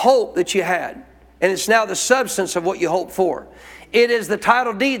the hope that you had. And it's now the substance of what you hope for. It is the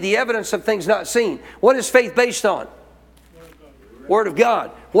title deed, the evidence of things not seen. What is faith based on? Word of God.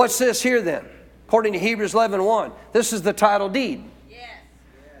 What's this here then? According to Hebrews 11:1, this is the title deed.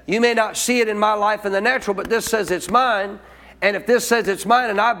 You may not see it in my life in the natural, but this says it's mine. And if this says it's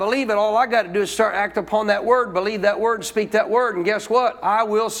mine and I believe it, all I got to do is start acting upon that word, believe that word, and speak that word. And guess what? I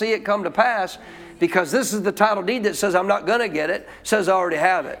will see it come to pass because this is the title deed that says I'm not going to get it. It says I already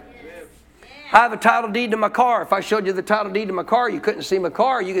have it. I have a title deed to my car. If I showed you the title deed to my car, you couldn't see my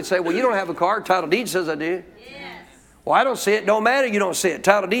car. You could say, well, you don't have a car. Title deed says I do. Well, I don't see it. Don't matter. You don't see it.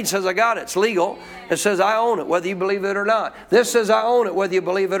 Title deed says I got it. It's legal. It says I own it, whether you believe it or not. This says I own it, whether you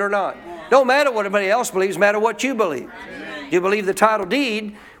believe it or not. Don't matter what anybody else believes. Matter what you believe. You believe the title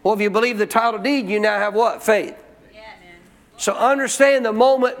deed. Well, if you believe the title deed, you now have what? Faith. So understand the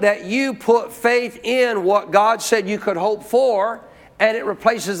moment that you put faith in what God said you could hope for, and it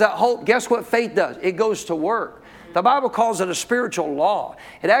replaces that hope, guess what faith does? It goes to work. The Bible calls it a spiritual law.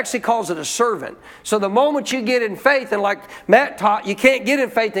 It actually calls it a servant. So the moment you get in faith, and like Matt taught, you can't get in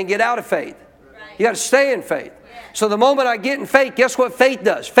faith and get out of faith. You got to stay in faith. So the moment I get in faith, guess what faith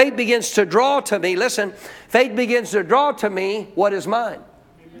does? Faith begins to draw to me. Listen, faith begins to draw to me what is mine.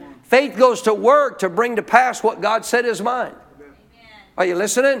 Faith goes to work to bring to pass what God said is mine. Are you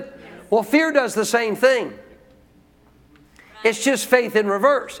listening? Well, fear does the same thing. It's just faith in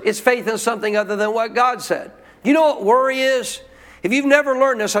reverse. It's faith in something other than what God said. You know what worry is? If you've never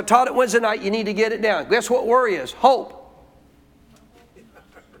learned this, I taught it Wednesday night, you need to get it down. Guess what worry is? Hope.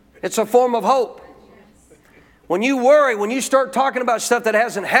 It's a form of hope. When you worry, when you start talking about stuff that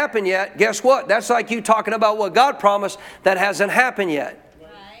hasn't happened yet, guess what? That's like you talking about what God promised that hasn't happened yet.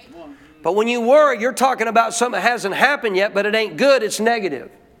 But when you worry, you're talking about something that hasn't happened yet, but it ain't good, it's negative.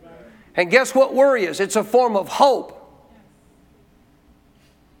 And guess what worry is? It's a form of hope.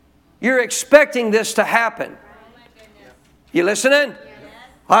 You're expecting this to happen. You listening?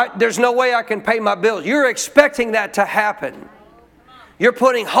 There's no way I can pay my bills. You're expecting that to happen. You're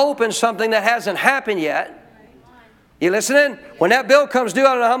putting hope in something that hasn't happened yet. You listening? When that bill comes due,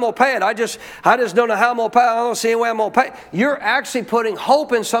 I don't know how I'm going to pay it. I just don't know how I'm going to pay it. I don't see any way I'm going to pay it. You're actually putting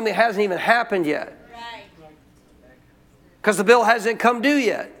hope in something that hasn't even happened yet. Because the bill hasn't come due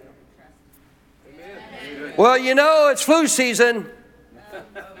yet. Well, you know, it's flu season.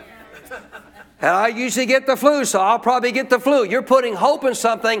 And I usually get the flu, so I'll probably get the flu. You're putting hope in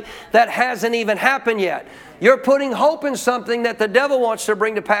something that hasn't even happened yet. You're putting hope in something that the devil wants to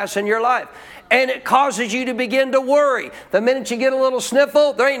bring to pass in your life. And it causes you to begin to worry. The minute you get a little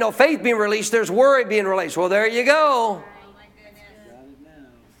sniffle, there ain't no faith being released, there's worry being released. Well, there you go.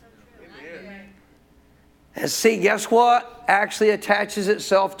 And see, guess what? Actually attaches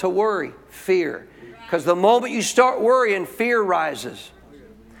itself to worry, fear. Because the moment you start worrying, fear rises.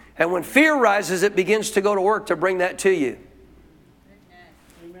 And when fear rises, it begins to go to work to bring that to you.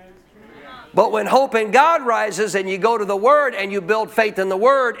 But when hope in God rises and you go to the Word and you build faith in the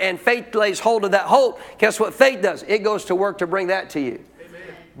Word and faith lays hold of that hope, guess what faith does? It goes to work to bring that to you.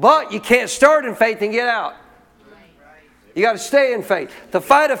 But you can't start in faith and get out. You got to stay in faith. The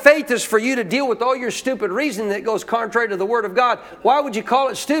fight of faith is for you to deal with all your stupid reasoning that goes contrary to the Word of God. Why would you call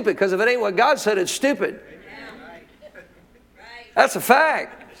it stupid? Because if it ain't what God said, it's stupid. That's a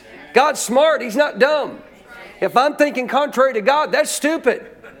fact. God's smart. He's not dumb. If I'm thinking contrary to God, that's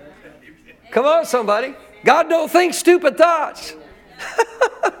stupid. Come on, somebody. God don't think stupid thoughts.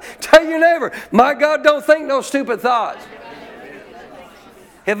 Tell your neighbor, my God don't think no stupid thoughts.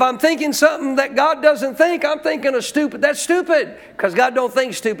 If I'm thinking something that God doesn't think, I'm thinking of stupid. That's stupid because God don't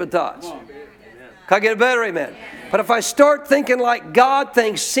think stupid thoughts. Can I get a better amen? But if I start thinking like God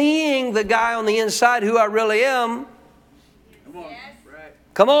thinks, seeing the guy on the inside who I really am,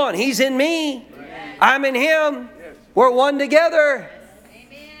 come on, He's in me. I'm in Him. We're one together.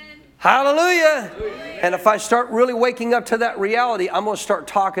 Hallelujah. And if I start really waking up to that reality, I'm going to start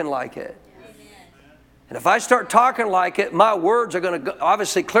talking like it. And if I start talking like it, my words are going to,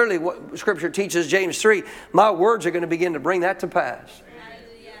 obviously, clearly what Scripture teaches, James 3, my words are going to begin to bring that to pass.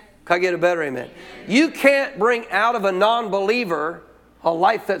 Can I get a better amen? You can't bring out of a non-believer a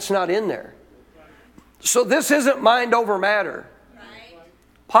life that's not in there. So this isn't mind over matter.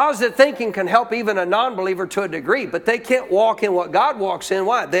 Positive thinking can help even a non-believer to a degree, but they can't walk in what God walks in.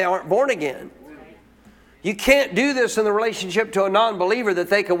 Why? They aren't born again. You can't do this in the relationship to a non-believer that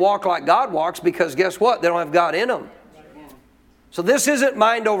they can walk like God walks because guess what? They don't have God in them. So this isn't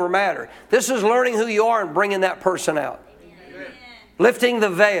mind over matter. This is learning who you are and bringing that person out. Lifting the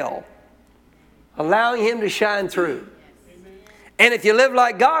veil. Allowing Him to shine through. And if you live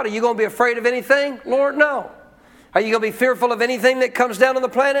like God, are you going to be afraid of anything? Lord, no. Are you going to be fearful of anything that comes down on the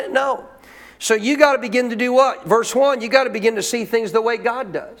planet? No. So you got to begin to do what? Verse 1, you got to begin to see things the way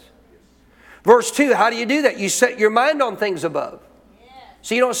God does. Verse 2, how do you do that? You set your mind on things above.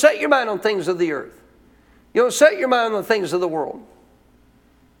 So you don't set your mind on things of the earth. You don't set your mind on the things of the world.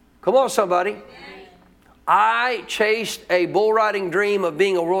 Come on, somebody. I chased a bull riding dream of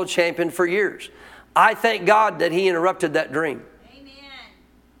being a world champion for years. I thank God that He interrupted that dream.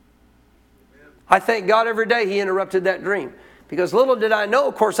 I thank God every day He interrupted that dream. Because little did I know,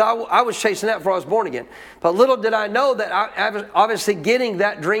 of course, I was chasing that before I was born again. But little did I know that obviously getting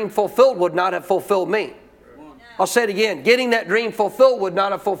that dream fulfilled would not have fulfilled me. I'll say it again. Getting that dream fulfilled would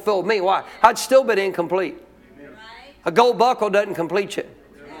not have fulfilled me. Why? I'd still been incomplete. A gold buckle doesn't complete you.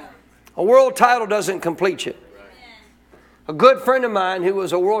 A world title doesn't complete you. A good friend of mine who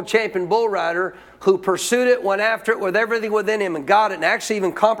was a world champion bull rider, who pursued it, went after it with everything within him and got it, and actually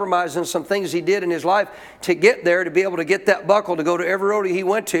even compromising some things he did in his life to get there, to be able to get that buckle, to go to every rodeo he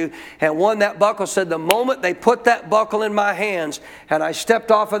went to, and won that buckle, said the moment they put that buckle in my hands and I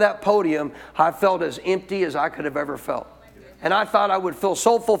stepped off of that podium, I felt as empty as I could have ever felt. And I thought I would feel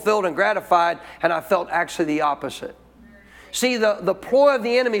so fulfilled and gratified, and I felt actually the opposite. See, the ploy of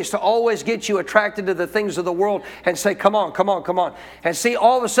the enemy is to always get you attracted to the things of the world and say, come on, come on, come on. And see,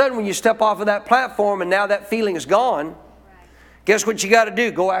 all of a sudden when you step off of that platform and now that feeling is gone, guess what you got to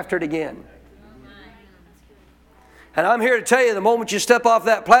do? Go after it again. And I'm here to tell you, the moment you step off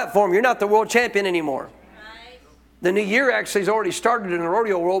that platform, you're not the world champion anymore. The new year actually has already started in the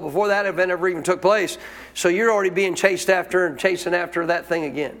rodeo world before that event ever even took place. So you're already being chased after and chasing after that thing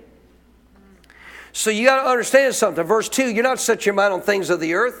again. So you got to understand something. Verse 2, you're not set your mind on things of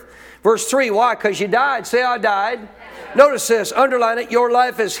the earth. Verse 3, why? Because you died. Say, I died. Notice this. Underline it. Your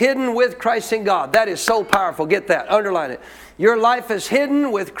life is hidden with Christ in God. That is so powerful. Get that. Underline it. Your life is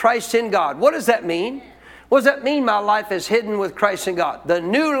hidden with Christ in God. What does that mean? What does that mean, my life is hidden with Christ in God? The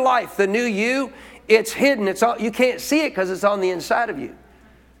new life, the new you, it's hidden. You can't see it because it's on the inside of you.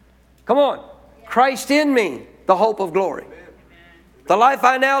 Come on. Christ in me, the hope of glory. The life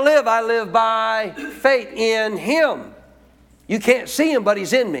I now live, I live by faith in Him. You can't see Him, but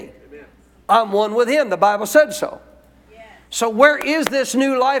He's in me. I'm one with Him. The Bible said so. So where is this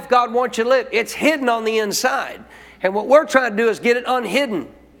new life God wants you to live? It's hidden on the inside. And what we're trying to do is get it unhidden.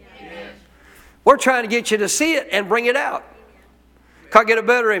 We're trying to get you to see it and bring it out. Can I get a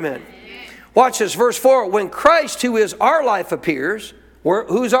better amen? Watch this, verse 4. When Christ, who is our life, appears,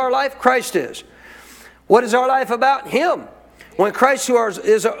 who's our life? Christ is. What is our life about? Him. When Christ,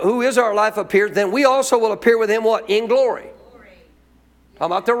 who is our life, appears, then we also will appear with Him, what? In glory. How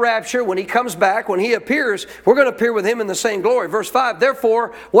about the rapture? When He comes back, when He appears, we're going to appear with Him in the same glory. Verse 5,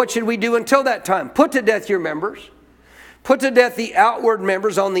 therefore, what should we do until that time? Put to death your members. Put to death the outward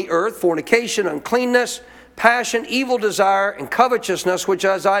members on the earth, fornication, uncleanness, passion, evil desire, and covetousness, which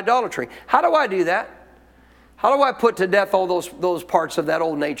is idolatry. How do I do that? How do I put to death all those parts of that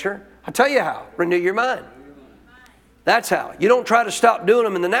old nature? I'll tell you how. Renew your mind. That's how. You don't try to stop doing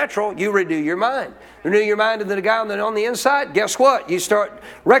them in the natural. You renew your mind. Renew your mind to the guy on the inside. Guess what? You start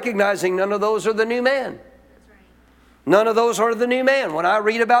recognizing none of those are the new man. None of those are the new man. When I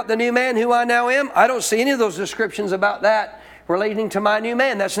read about the new man, who I now am, I don't see any of those descriptions about that relating to my new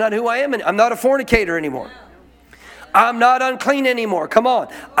man. That's not who I am. I'm not a fornicator anymore. I'm not unclean anymore. Come on.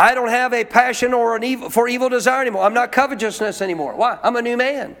 I don't have a passion or for evil desire anymore. I'm not covetousness anymore. Why? I'm a new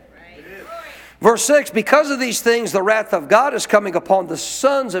man. Verse 6, because of these things, the wrath of God is coming upon the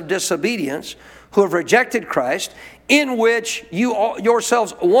sons of disobedience who have rejected Christ, in which you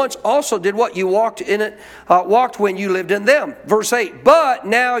yourselves once also did what? You walked in it, walked when you lived in them. Verse 8, but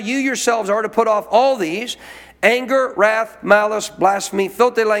now you yourselves are to put off all these: anger, wrath, malice, blasphemy,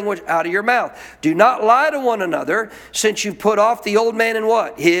 filthy language out of your mouth. Do not lie to one another, since you've put off the old man in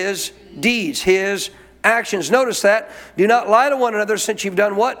what? His deeds, his actions. Notice that. Do not lie to one another, since you've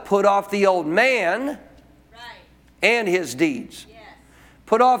done what? Put off the old man and his deeds. Yes.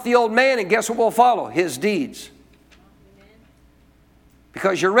 Put off the old man, and guess what will follow? His deeds.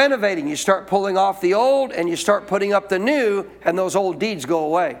 Because you're renovating. You start pulling off the old and you start putting up the new, and those old deeds go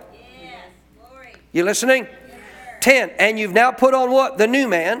away. Yes. Glory. You listening? Yes. 10. And you've now put on what? The new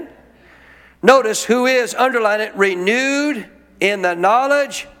man. Notice, who is, underline it, renewed in the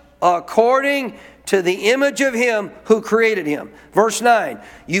knowledge according to the image of Him who created him. Verse 9,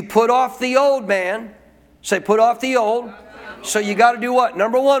 you put off the old man. Say, put off the old. So you got to do what?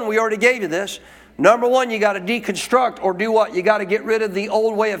 Number one, we already gave you this. Number one, you got to deconstruct, or do what? You got to get rid of the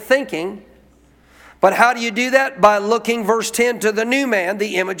old way of thinking. But how do you do that? By looking, verse 10, to the new man,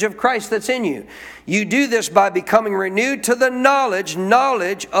 the image of Christ that's in you. You do this by becoming renewed to the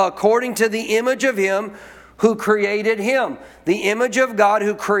knowledge according to the image of Him who created him. The image of God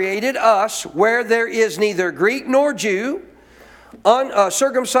who created us, where there is neither Greek nor Jew,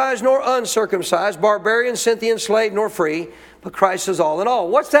 circumcised nor uncircumcised, barbarian, Scythian, slave nor free, but Christ is all in all.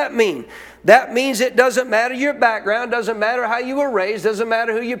 What's that mean? That means it doesn't matter your background, doesn't matter how you were raised, doesn't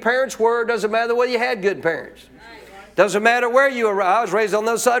matter who your parents were, doesn't matter whether you had good parents. Doesn't matter where you were. I was raised on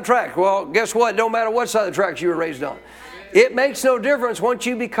the other side of the track. Well, guess what? It don't matter what side of the tracks you were raised on. It makes no difference. Once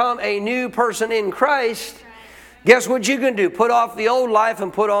you become a new person in Christ, guess what you can do? Put off the old life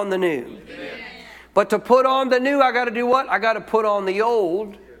and put on the new. Amen. But to put on the new, I got to do what? I got to put on the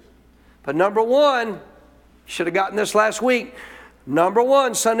old. But number one, should have gotten this last week. Number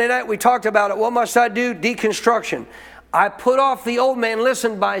one, Sunday night we talked about it. What must I do? Deconstruction. I put off the old man,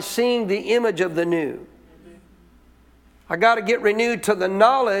 listen, by seeing the image of the new. I got to get renewed to the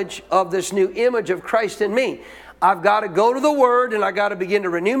knowledge of this new image of Christ in me. I've got to go to the Word, and I got to begin to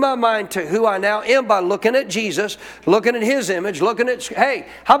renew my mind to who I now am by looking at Jesus, looking at His image, looking at, hey,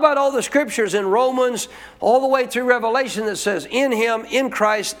 how about all the scriptures in Romans all the way through Revelation that says, in Him, in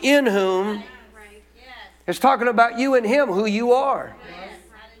Christ, in whom. It's talking about you and Him, who you are.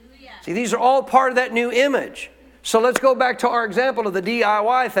 See, these are all part of that new image. So let's go back to our example of the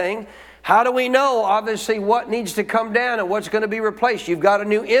DIY thing. How do we know, obviously, what needs to come down and what's going to be replaced? You've got a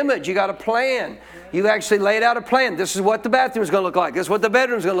new image. You've got a plan. You've actually laid out a plan. This is what the bathroom is going to look like. This is what the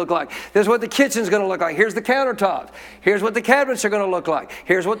bedroom is going to look like. This is what the kitchen is going to look like. Here's the countertops. Here's what the cabinets are going to look like.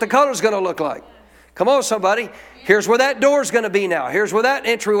 Here's what the color is going to look like. Come on, somebody. Here's where that door is going to be now. Here's where that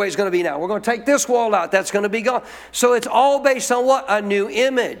entryway is going to be now. We're going to take this wall out. That's going to be gone. So it's all based on what? A new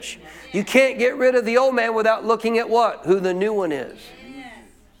image. You can't get rid of the old man without looking at what? Who the new one is.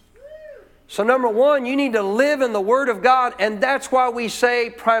 So number one, you need to live in the Word of God, and that's why we say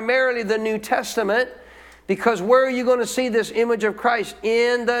primarily the New Testament, because where are you going to see this image of Christ?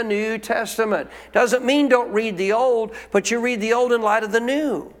 In the New Testament. Doesn't mean don't read the Old, but you read the Old in light of the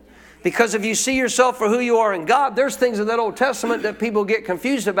New. Because if you see yourself for who you are in God, there's things in that Old Testament that people get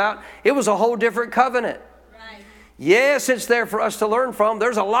confused about. It was a whole different covenant. Right. Yes, it's there for us to learn from.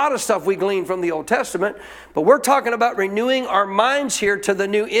 There's a lot of stuff we glean from the Old Testament, but we're talking about renewing our minds here to the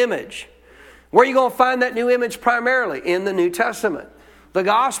new image. Where are you going to find that new image primarily? In the New Testament. The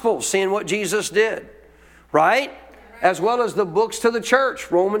Gospels, seeing what Jesus did. Right? As well as the books to the church,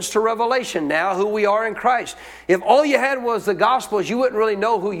 Romans to Revelation, now who we are in Christ. If all you had was the Gospels, you wouldn't really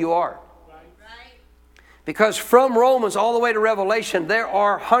know who you are. Because from Romans all the way to Revelation, there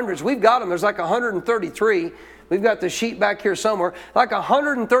are hundreds. We've got them. There's like 133. We've got the sheet back here somewhere. Like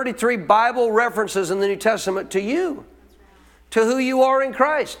 133 Bible references in the New Testament to you. To who you are in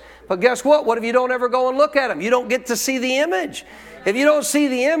Christ. But guess what? What if you don't ever go and look at them? You don't get to see the image. If you don't see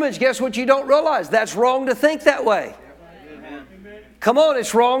the image, guess what you don't realize? That's wrong to think that way. Come on,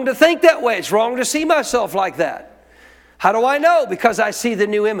 it's wrong to think that way. It's wrong to see myself like that. How do I know? Because I see the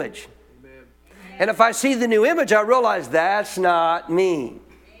new image. And if I see the new image, I realize that's not me.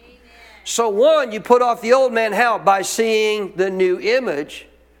 So one, you put off the old man how? By seeing the new image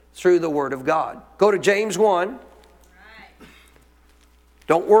through the Word of God. Go to James 1.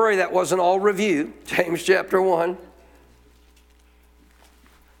 Don't worry, that wasn't all review. James chapter 1.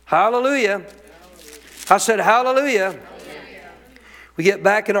 Hallelujah. I said hallelujah. We get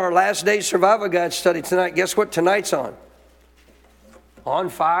back in our last day survival guide study tonight. Guess what tonight's on? On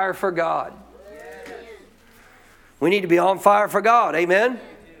fire for God. We need to be on fire for God. Amen.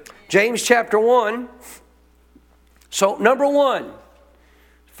 James chapter 1. So number one,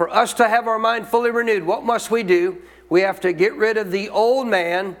 for us to have our mind fully renewed, what must we do? We have to get rid of the old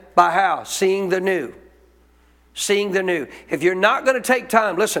man by how? Seeing the new. Seeing the new. If you're not going to take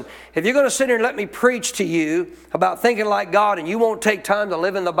time, listen, if you're going to sit here and let me preach to you about thinking like God and you won't take time to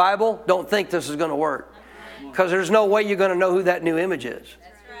live in the Bible, don't think this is going to work. Because there's no way you're going to know who that new image is.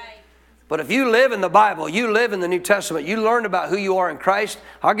 That's right. But if you live in the Bible, you live in the New Testament, you learn about who you are in Christ,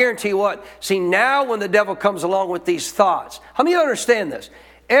 I'll guarantee you what. See, now when the devil comes along with these thoughts, how many of you understand this?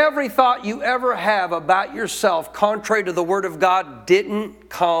 Every thought you ever have about yourself, contrary to the Word of God, didn't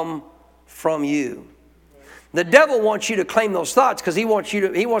come from you. The devil wants you to claim those thoughts because he wants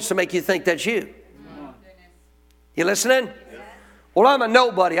to make you think that's you. You listening? Well, I'm a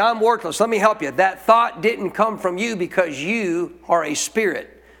nobody. I'm worthless. Let me help you. That thought didn't come from you because you are a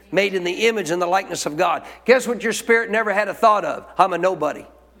spirit made in the image and the likeness of God. Guess what your spirit never had a thought of? I'm a nobody.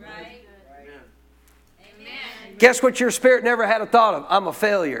 Guess what your spirit never had a thought of? I'm a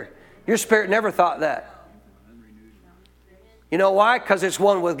failure. Your spirit never thought that. You know why? Because it's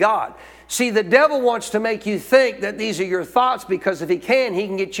one with God. See, the devil wants to make you think that these are your thoughts because if he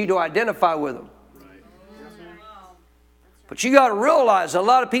can get you to identify with them. But you got to realize a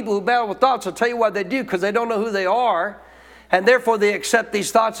lot of people who battle with thoughts will tell you what they do because they don't know who they are. And therefore they accept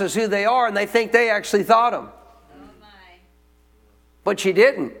these thoughts as who they are and they think they actually thought them. But you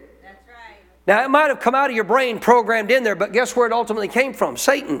didn't. Now, it might have come out of your brain programmed in there, but guess where it ultimately came from?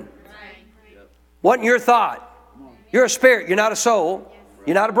 Satan. Wasn't your thought. You're a spirit. You're not a soul.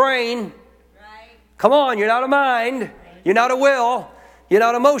 You're not a brain. Come on, you're not a mind. You're not a will. You're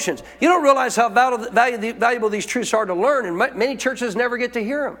not emotions. You don't realize how valuable these truths are to learn, and many churches never get to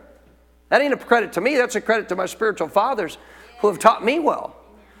hear them. That ain't a credit to me. That's a credit to my spiritual fathers who have taught me well.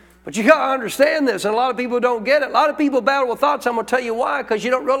 But you got to understand this, and a lot of people don't get it. A lot of people battle with thoughts. I'm going to tell you why, because you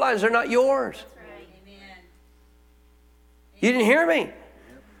don't realize they're not yours. Right. You didn't hear me?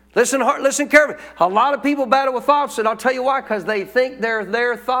 Listen carefully. A lot of people battle with thoughts, and I'll tell you why, because they think they're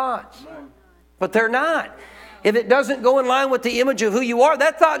their thoughts. But they're not. If it doesn't go in line with the image of who you are,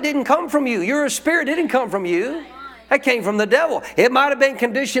 that thought didn't come from you. You're a spirit. It didn't come from you. That came from the devil. It might have been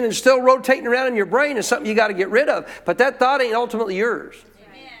conditioned and still rotating around in your brain and something you got to get rid of. But that thought ain't ultimately yours.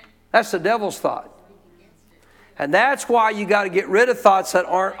 That's the devil's thought. And that's why you got to get rid of thoughts that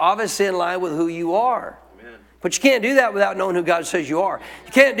aren't obviously in line with who you are. But you can't do that without knowing who God says you are.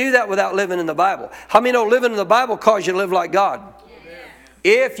 You can't do that without living in the Bible. How many know living in the Bible causes you to live like God?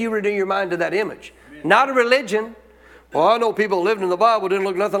 If you renew your mind to that image. Not a religion. Well, I know people living in the Bible didn't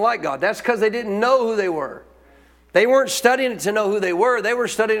look nothing like God. That's because they didn't know who they were. They weren't studying it to know who they were. They were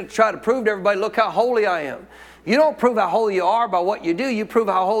studying it to try to prove to everybody, look how holy I am. You don't prove how holy you are by what you do. You prove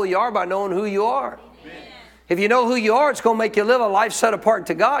how holy you are by knowing who you are. Amen. If you know who you are, it's going to make you live a life set apart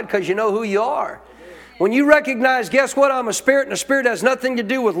to God because you know who you are. When you recognize, guess what, I'm a spirit, and a spirit has nothing to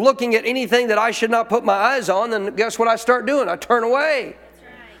do with looking at anything that I should not put my eyes on, then guess what I start doing? I turn away.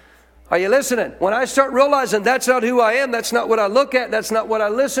 Are you listening? When I start realizing that's not who I am, that's not what I look at, that's not what I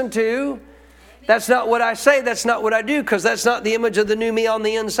listen to, that's not what I say, that's not what I do, because that's not the image of the new me on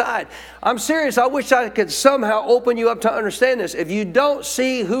the inside. I'm serious. I wish I could somehow open you up to understand this. If you don't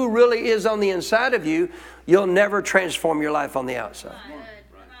see who really is on the inside of you, you'll never transform your life on the outside.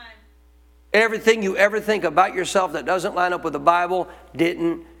 Everything you ever think about yourself that doesn't line up with the Bible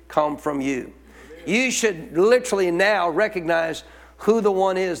didn't come from you. You should literally now recognize who the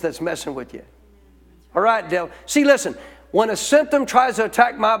one is that's messing with you. All right, devil. See, listen. When a symptom tries to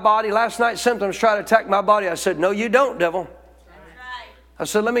attack my body, last night symptoms try to attack my body, I said, no, you don't, devil. I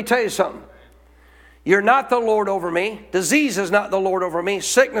said, let me tell you something. You're not the Lord over me. Disease is not the Lord over me.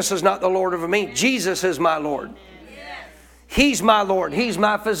 Sickness is not the Lord over me. Jesus is my Lord. He's my Lord. He's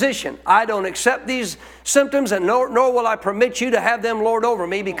my physician. I don't accept these symptoms, and nor will I permit you to have them lord over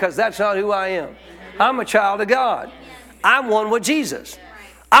me, because that's not who I am. I'm a child of God. I'm one with Jesus.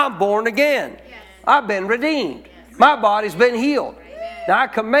 I'm born again. I've been redeemed. My body's been healed. Now I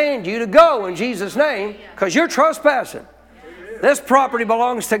command you to go in Jesus' name, because you're trespassing. This property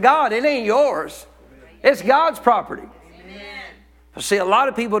belongs to God. It ain't yours. It's God's property. But see, a lot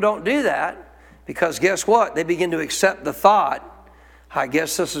of people don't do that, because guess what? They begin to accept the thought, I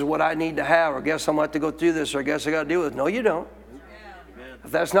guess this is what I need to have, or I guess I'm going to have to go through this, or I guess I got to deal with it. No, you don't.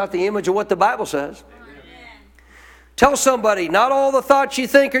 If that's not the image of what the Bible says. Tell somebody, not all the thoughts you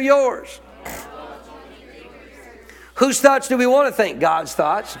think are yours. Whose thoughts do we want to think? God's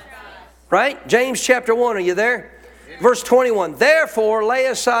thoughts. Right? James chapter 1, are you there? Verse 21. Therefore lay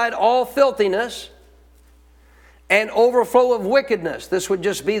aside all filthiness and overflow of wickedness. This would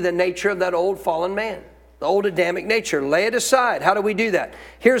just be the nature of that old fallen man. The old Adamic nature. Lay it aside. How do we do that?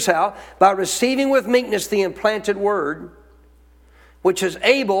 Here's how. By receiving with meekness the implanted word, which is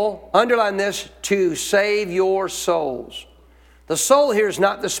able, underline this, to save your souls. The soul here is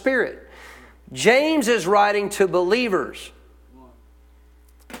not the spirit. James is writing to believers.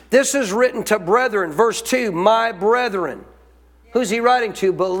 This is written to brethren. Verse 2, my brethren. Who's he writing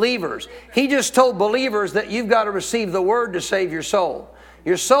to? Believers. He just told believers that you've got to receive the word to save your soul.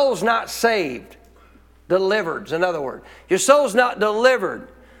 Your soul's not saved. Delivered, in other words. Your soul's not delivered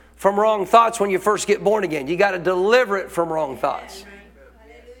from wrong thoughts when you first get born again. You got to deliver it from wrong thoughts.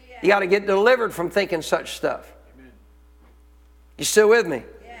 You got to get delivered from thinking such stuff. You still with me?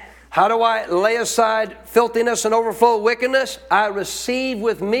 How do I lay aside filthiness and overflow of wickedness? I receive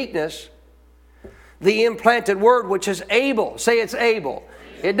with meekness the implanted word, which is able. Say it's able.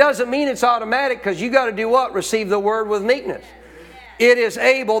 It doesn't mean it's automatic, because you got to do what? Receive the word with meekness. It is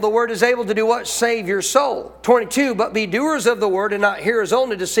able. The word is able to do what? Save your soul. 22, but be doers of the word and not hearers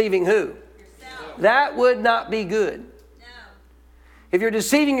only, deceiving who? Yourself. That would not be good. No. If you're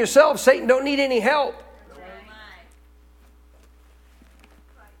deceiving yourself, Satan don't need any help.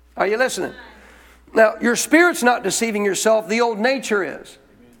 Are you listening? Now, your spirit's not deceiving yourself. The old nature is.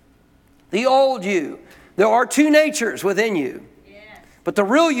 The old you. There are two natures within you. But the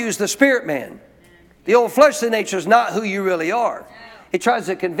real you is the spirit man. The old fleshly nature is not who you really are. It tries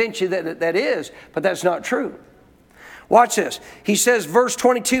to convince you that is, but that's not true. Watch this. He says, verse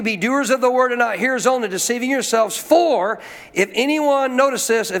 22, be doers of the word and not hearers only, deceiving yourselves. For if anyone, notice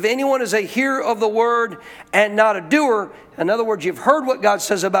this, if anyone is a hearer of the word and not a doer, in other words, you've heard what God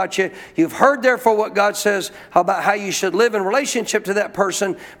says about you. You've heard, therefore, what God says about how you should live in relationship to that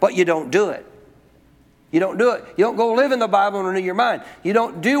person, but you don't do it. You don't do it. You don't go live in the Bible and renew your mind. You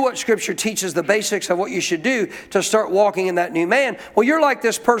don't do what Scripture teaches, the basics of what you should do to start walking in that new man. Well, you're like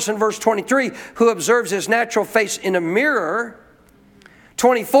this person, verse 23, who observes his natural face in a mirror.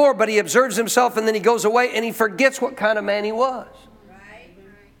 24, but he observes himself and then he goes away and he forgets what kind of man he was.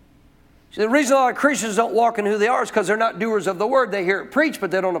 See, the reason a lot of Christians don't walk in who they are is because they're not doers of the word. They hear it preached,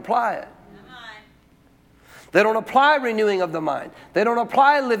 but they don't apply it. They don't apply renewing of the mind. They don't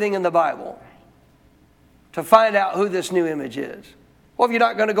apply living in the Bible to find out who this new image is. Well, if you're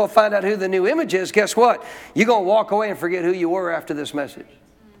not going to go find out who the new image is, guess what? You're going to walk away and forget who you were after this message.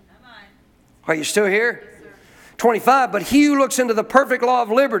 Are you still here? 25, but he who looks into the perfect law of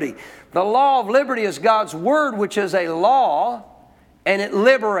liberty. The law of liberty is God's word, which is a law, and it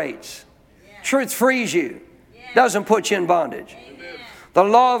liberates. Truth frees you. Doesn't put you in bondage. The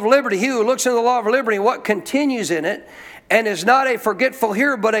law of liberty. He who looks into the law of liberty, what continues in it, and is not a forgetful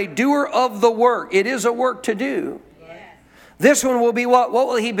hearer, but a doer of the work. It is a work to do. This one will be what? What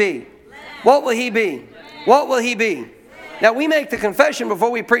will he be? What will he be? What will he be? Now, we make the confession before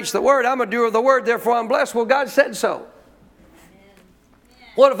we preach the word, I'm a doer of the word, therefore I'm blessed. Well, God said so.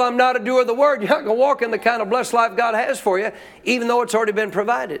 What if I'm not a doer of the word? You're not going to walk in the kind of blessed life God has for you, even though it's already been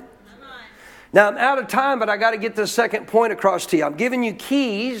provided. Now, I'm out of time, but I got to get this second point across to you. I'm giving you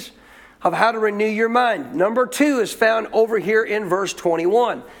keys of how to renew your mind. Number 2 is found over here in verse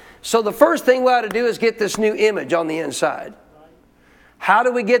 21. So the first thing we ought to do is get this new image on the inside. How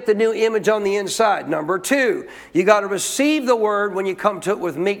do we get the new image on the inside? Number 2, you got to receive the word when you come to it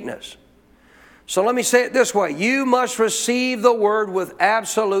with meekness. So let me say it this way. You must receive the word with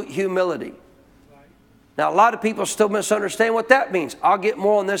absolute humility. Now, a lot of people still misunderstand what that means. I'll get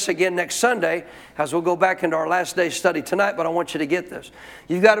more on this again next Sunday as we'll go back into our last day's study tonight, but I want you to get this.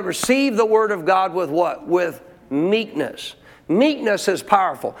 You've got to receive the word of God with what? With meekness. Meekness is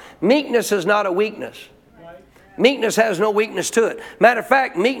powerful. Meekness is not a weakness. Meekness has no weakness to it. Matter of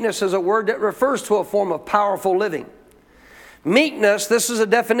fact, meekness is a word that refers to a form of powerful living. Meekness, this is a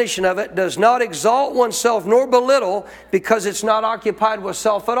definition of it, does not exalt oneself nor belittle because it's not occupied with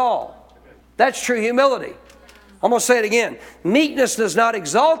self at all. That's true humility. I'm going to say it again. Meekness does not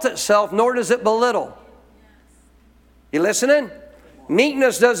exalt itself nor does it belittle. You listening?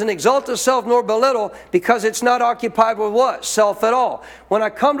 Meekness doesn't exalt itself nor belittle because it's not occupied with what? Self at all. When I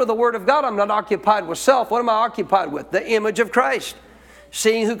come to the Word of God, I'm not occupied with self. What am I occupied with? The image of Christ.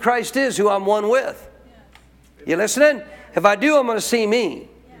 Seeing who Christ is, who I'm one with. You listening? If I do, I'm going to see me.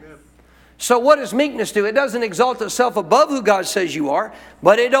 So what does meekness do? It doesn't exalt itself above who God says you are,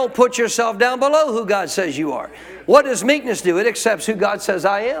 but it don't put yourself down below who God says you are. What does meekness do? It accepts who God says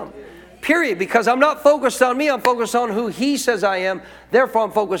I am. Period. Because I'm not focused on me, I'm focused on who He says I am. Therefore,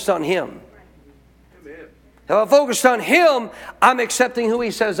 I'm focused on Him. If I'm focused on Him, I'm accepting who He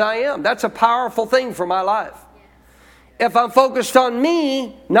says I am. That's a powerful thing for my life. If I'm focused on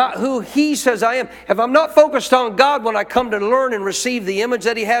me, not who He says I am. If I'm not focused on God when I come to learn and receive the image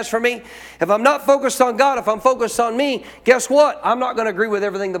that He has for me. If I'm not focused on God, if I'm focused on me, guess what? I'm not going to agree with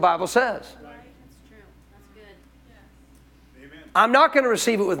everything the Bible says. That's true. That's good. I'm not going to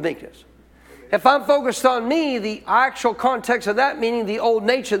receive it with meekness. If I'm focused on me, the actual context of that, meaning the old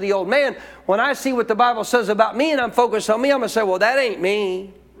nature, the old man, when I see what the Bible says about me and I'm focused on me, I'm going to say, well, that ain't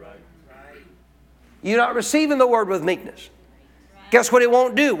me. You're not receiving the word with meekness. Guess what it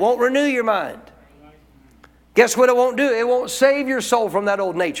won't do? It won't renew your mind. Guess what it won't do? It won't save your soul from that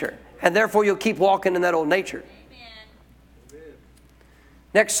old nature. And therefore you'll keep walking in that old nature.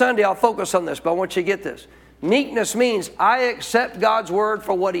 Next Sunday I'll focus on this, but I want you to get this. Meekness means I accept God's word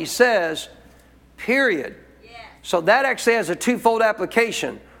for what He says, period. So that actually has a twofold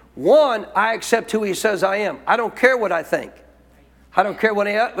application. One, I accept who He says I am. I don't care what I think. I don't care what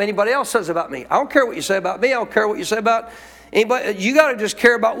anybody else says about me. I don't care what you say about me. I don't care what you say about anybody. You got to just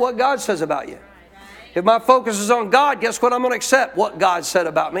care about what God says about you. If my focus is on God, guess what? I'm going to accept what God said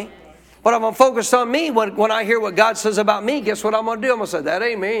about me. But if I'm focused on me, when I hear what God says about me, guess what I'm going to do? I'm going to say, that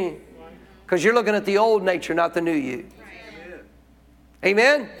ain't me. Because you're looking at the old nature, not the new you.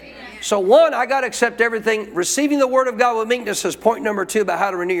 Amen? So one, I got to accept everything. Receiving the Word of God with meekness is point number 2 about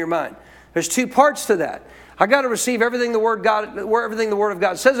how to renew your mind. There's 2 parts to that. I got to receive everything the Word of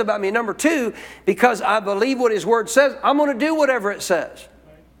God says about me. Number 2, because I believe what His Word says, I'm going to do whatever it says.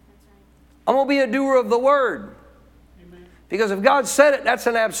 I'm going to be a doer of the Word. Because if God said it, that's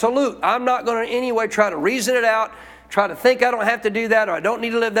an absolute. I'm not going to in any way try to reason it out, try to think I don't have to do that, or I don't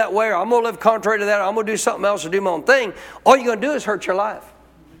need to live that way, or I'm going to live contrary to that, or I'm going to do something else or do my own thing. All you're going to do is hurt your life.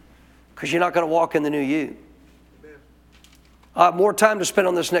 Because you're not going to walk in the new you. I have more time to spend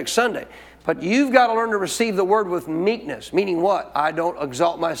on this next Sunday. But you've got to learn to receive the Word with meekness. Meaning what? I don't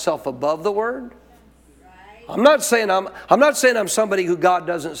exalt myself above the Word. I'm not saying I'm somebody who God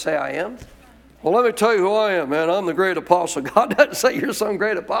doesn't say I am. Well, let me tell you who I am, man. I'm the great apostle. God doesn't say you're some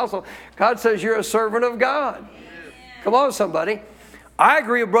great apostle. God says you're a servant of God. Come on, somebody. I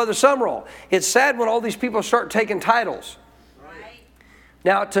agree with Brother Summerall. It's sad when all these people start taking titles.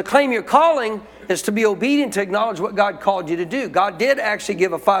 Now, to claim your calling is to be obedient, to acknowledge what God called you to do. God did actually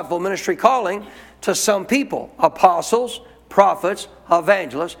give a fivefold ministry calling to some people: apostles, prophets,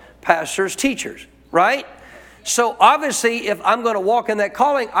 evangelists, pastors, teachers, right? So obviously, if I'm going to walk in that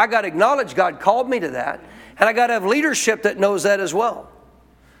calling, I got to acknowledge God called me to that, and I got to have leadership that knows that as well.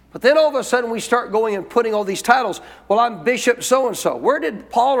 But then all of a sudden we start going and putting all these titles. Well, I'm Bishop so-and-so. Where did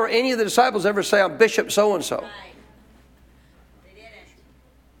Paul or any of the disciples ever say I'm Bishop so-and-so?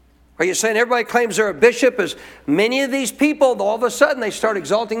 Are you saying everybody claims they're a bishop? As many of these people, all of a sudden they start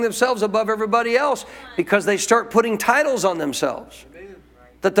exalting themselves above everybody else because they start putting titles on themselves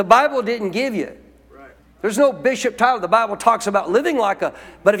that the Bible didn't give you. There's no bishop title. The Bible talks about living like a...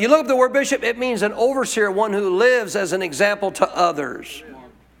 But if you look at the word bishop, it means an overseer, one who lives as an example to others.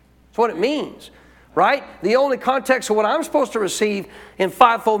 That's what it means, right? The only context of what I'm supposed to receive in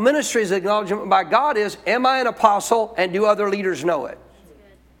fivefold ministry's acknowledgement by God is, am I an apostle and do other leaders know it?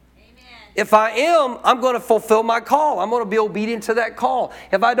 If I am, I'm going to fulfill my call. I'm going to be obedient to that call.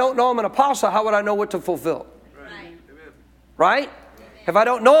 If I don't know I'm an apostle, how would I know what to fulfill? Right? If I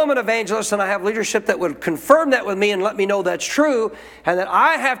don't know I'm an evangelist and I have leadership that would confirm that with me and let me know that's true, and that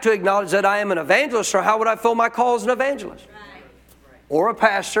I have to acknowledge that I am an evangelist, or how would I fill my call as an evangelist? Or a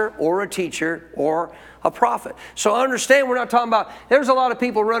pastor, or a teacher, or a prophet. So understand, we're not talking about, there's a lot of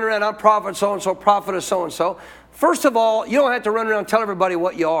people running around, I'm prophet so-and-so, prophet of so-and-so. First of all, you don't have to run around and tell everybody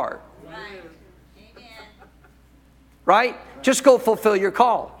what you are. Right? Just go fulfill your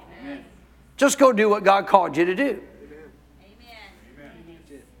call. Just go do what God called you to do.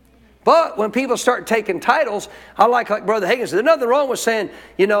 But when people start taking titles, I like Brother Hagin said, there's nothing wrong with saying,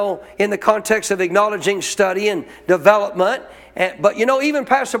 you know, in the context of acknowledging study and development. But, you know, even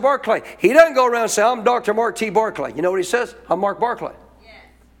Pastor Barclay, he doesn't go around and say, I'm Dr. Mark T. Barclay. You know what he says? I'm Mark Barclay. Yes.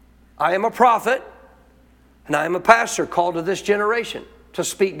 I am a prophet, and I am a pastor called to this generation to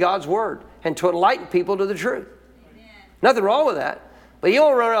speak God's word and to enlighten people to the truth. Amen. Nothing wrong with that. But you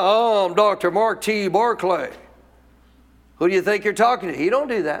don't run around, oh, I'm Dr. Mark T. Barclay. Who do you think you're talking to? You don't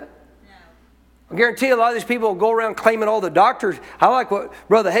do that. I guarantee a lot of these people will go around claiming all the doctors. I like what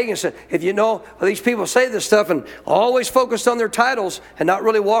Brother Hagin said. If you know, these people say this stuff and always focused on their titles and not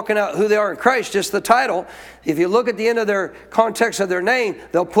really walking out who they are in Christ, just the title. If you look at the end of their context of their name,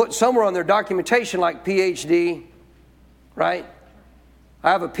 they'll put somewhere on their documentation like PhD, right?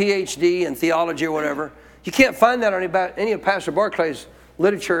 I have a PhD in theology or whatever. You can't find that on any of Pastor Barclay's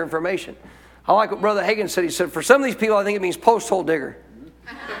literature information. I like what Brother Hagin said. He said, for some of these people, I think it means post-hole digger.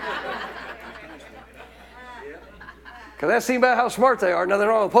 Because that's about how smart they are. Nothing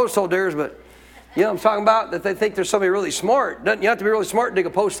wrong with post-hole diggers, but you know what I'm talking about? That they think there's somebody really smart. You have to be really smart to dig a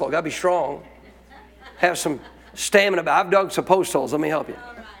post hole. Got to be strong. Have some stamina. I've dug some post holes. Let me help you.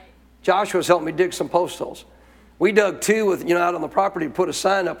 Joshua's helped me dig some post holes. We dug two with, you know, out on the property to put a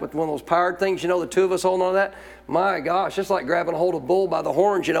sign up with one of those powered things, you know, the two of us holding on to that. My gosh, it's like grabbing a hold of a bull by the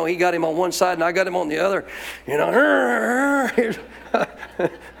horns, you know. He got him on one side and I got him on the other. You know,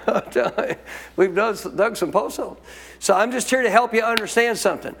 we've dug some post holes. So I'm just here to help you understand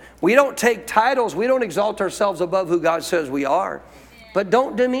something. We don't take titles. We don't exalt ourselves above who God says we are. But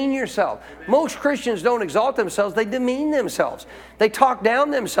don't demean yourself. Most Christians don't exalt themselves. They demean themselves. They talk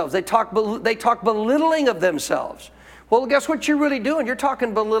down themselves. They talk belittling of themselves. Well, guess what you're really doing? You're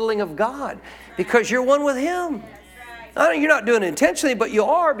talking belittling of God because you're one with Him. You're not doing it intentionally, but you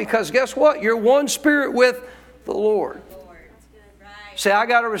are, because guess what? You're one spirit with the Lord. Say, I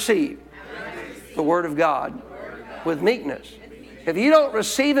got to receive the Word of God with meekness. If you don't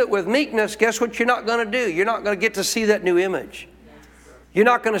receive it with meekness, guess what you're not going to do? You're not going to get to see that new image. You're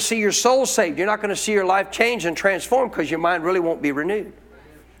not going to see your soul saved. You're not going to see your life change and transform because your mind really won't be renewed.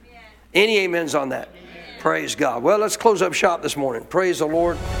 Any amens on that? Praise God. Well, let's close up shop this morning. Praise the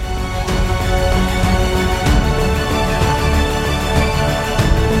Lord.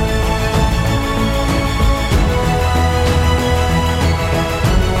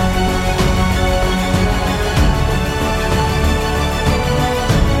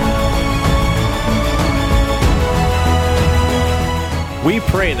 We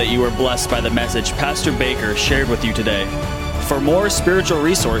pray that you were blessed by the message Pastor Baker shared with you today. For more spiritual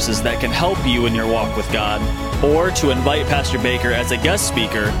resources that can help you in your walk with God, or to invite Pastor Baker as a guest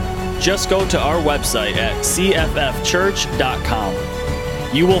speaker, just go to our website at cffchurch.com.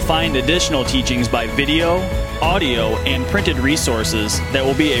 You will find additional teachings by video, audio, and printed resources that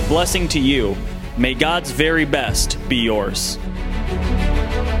will be a blessing to you. May God's very best be yours.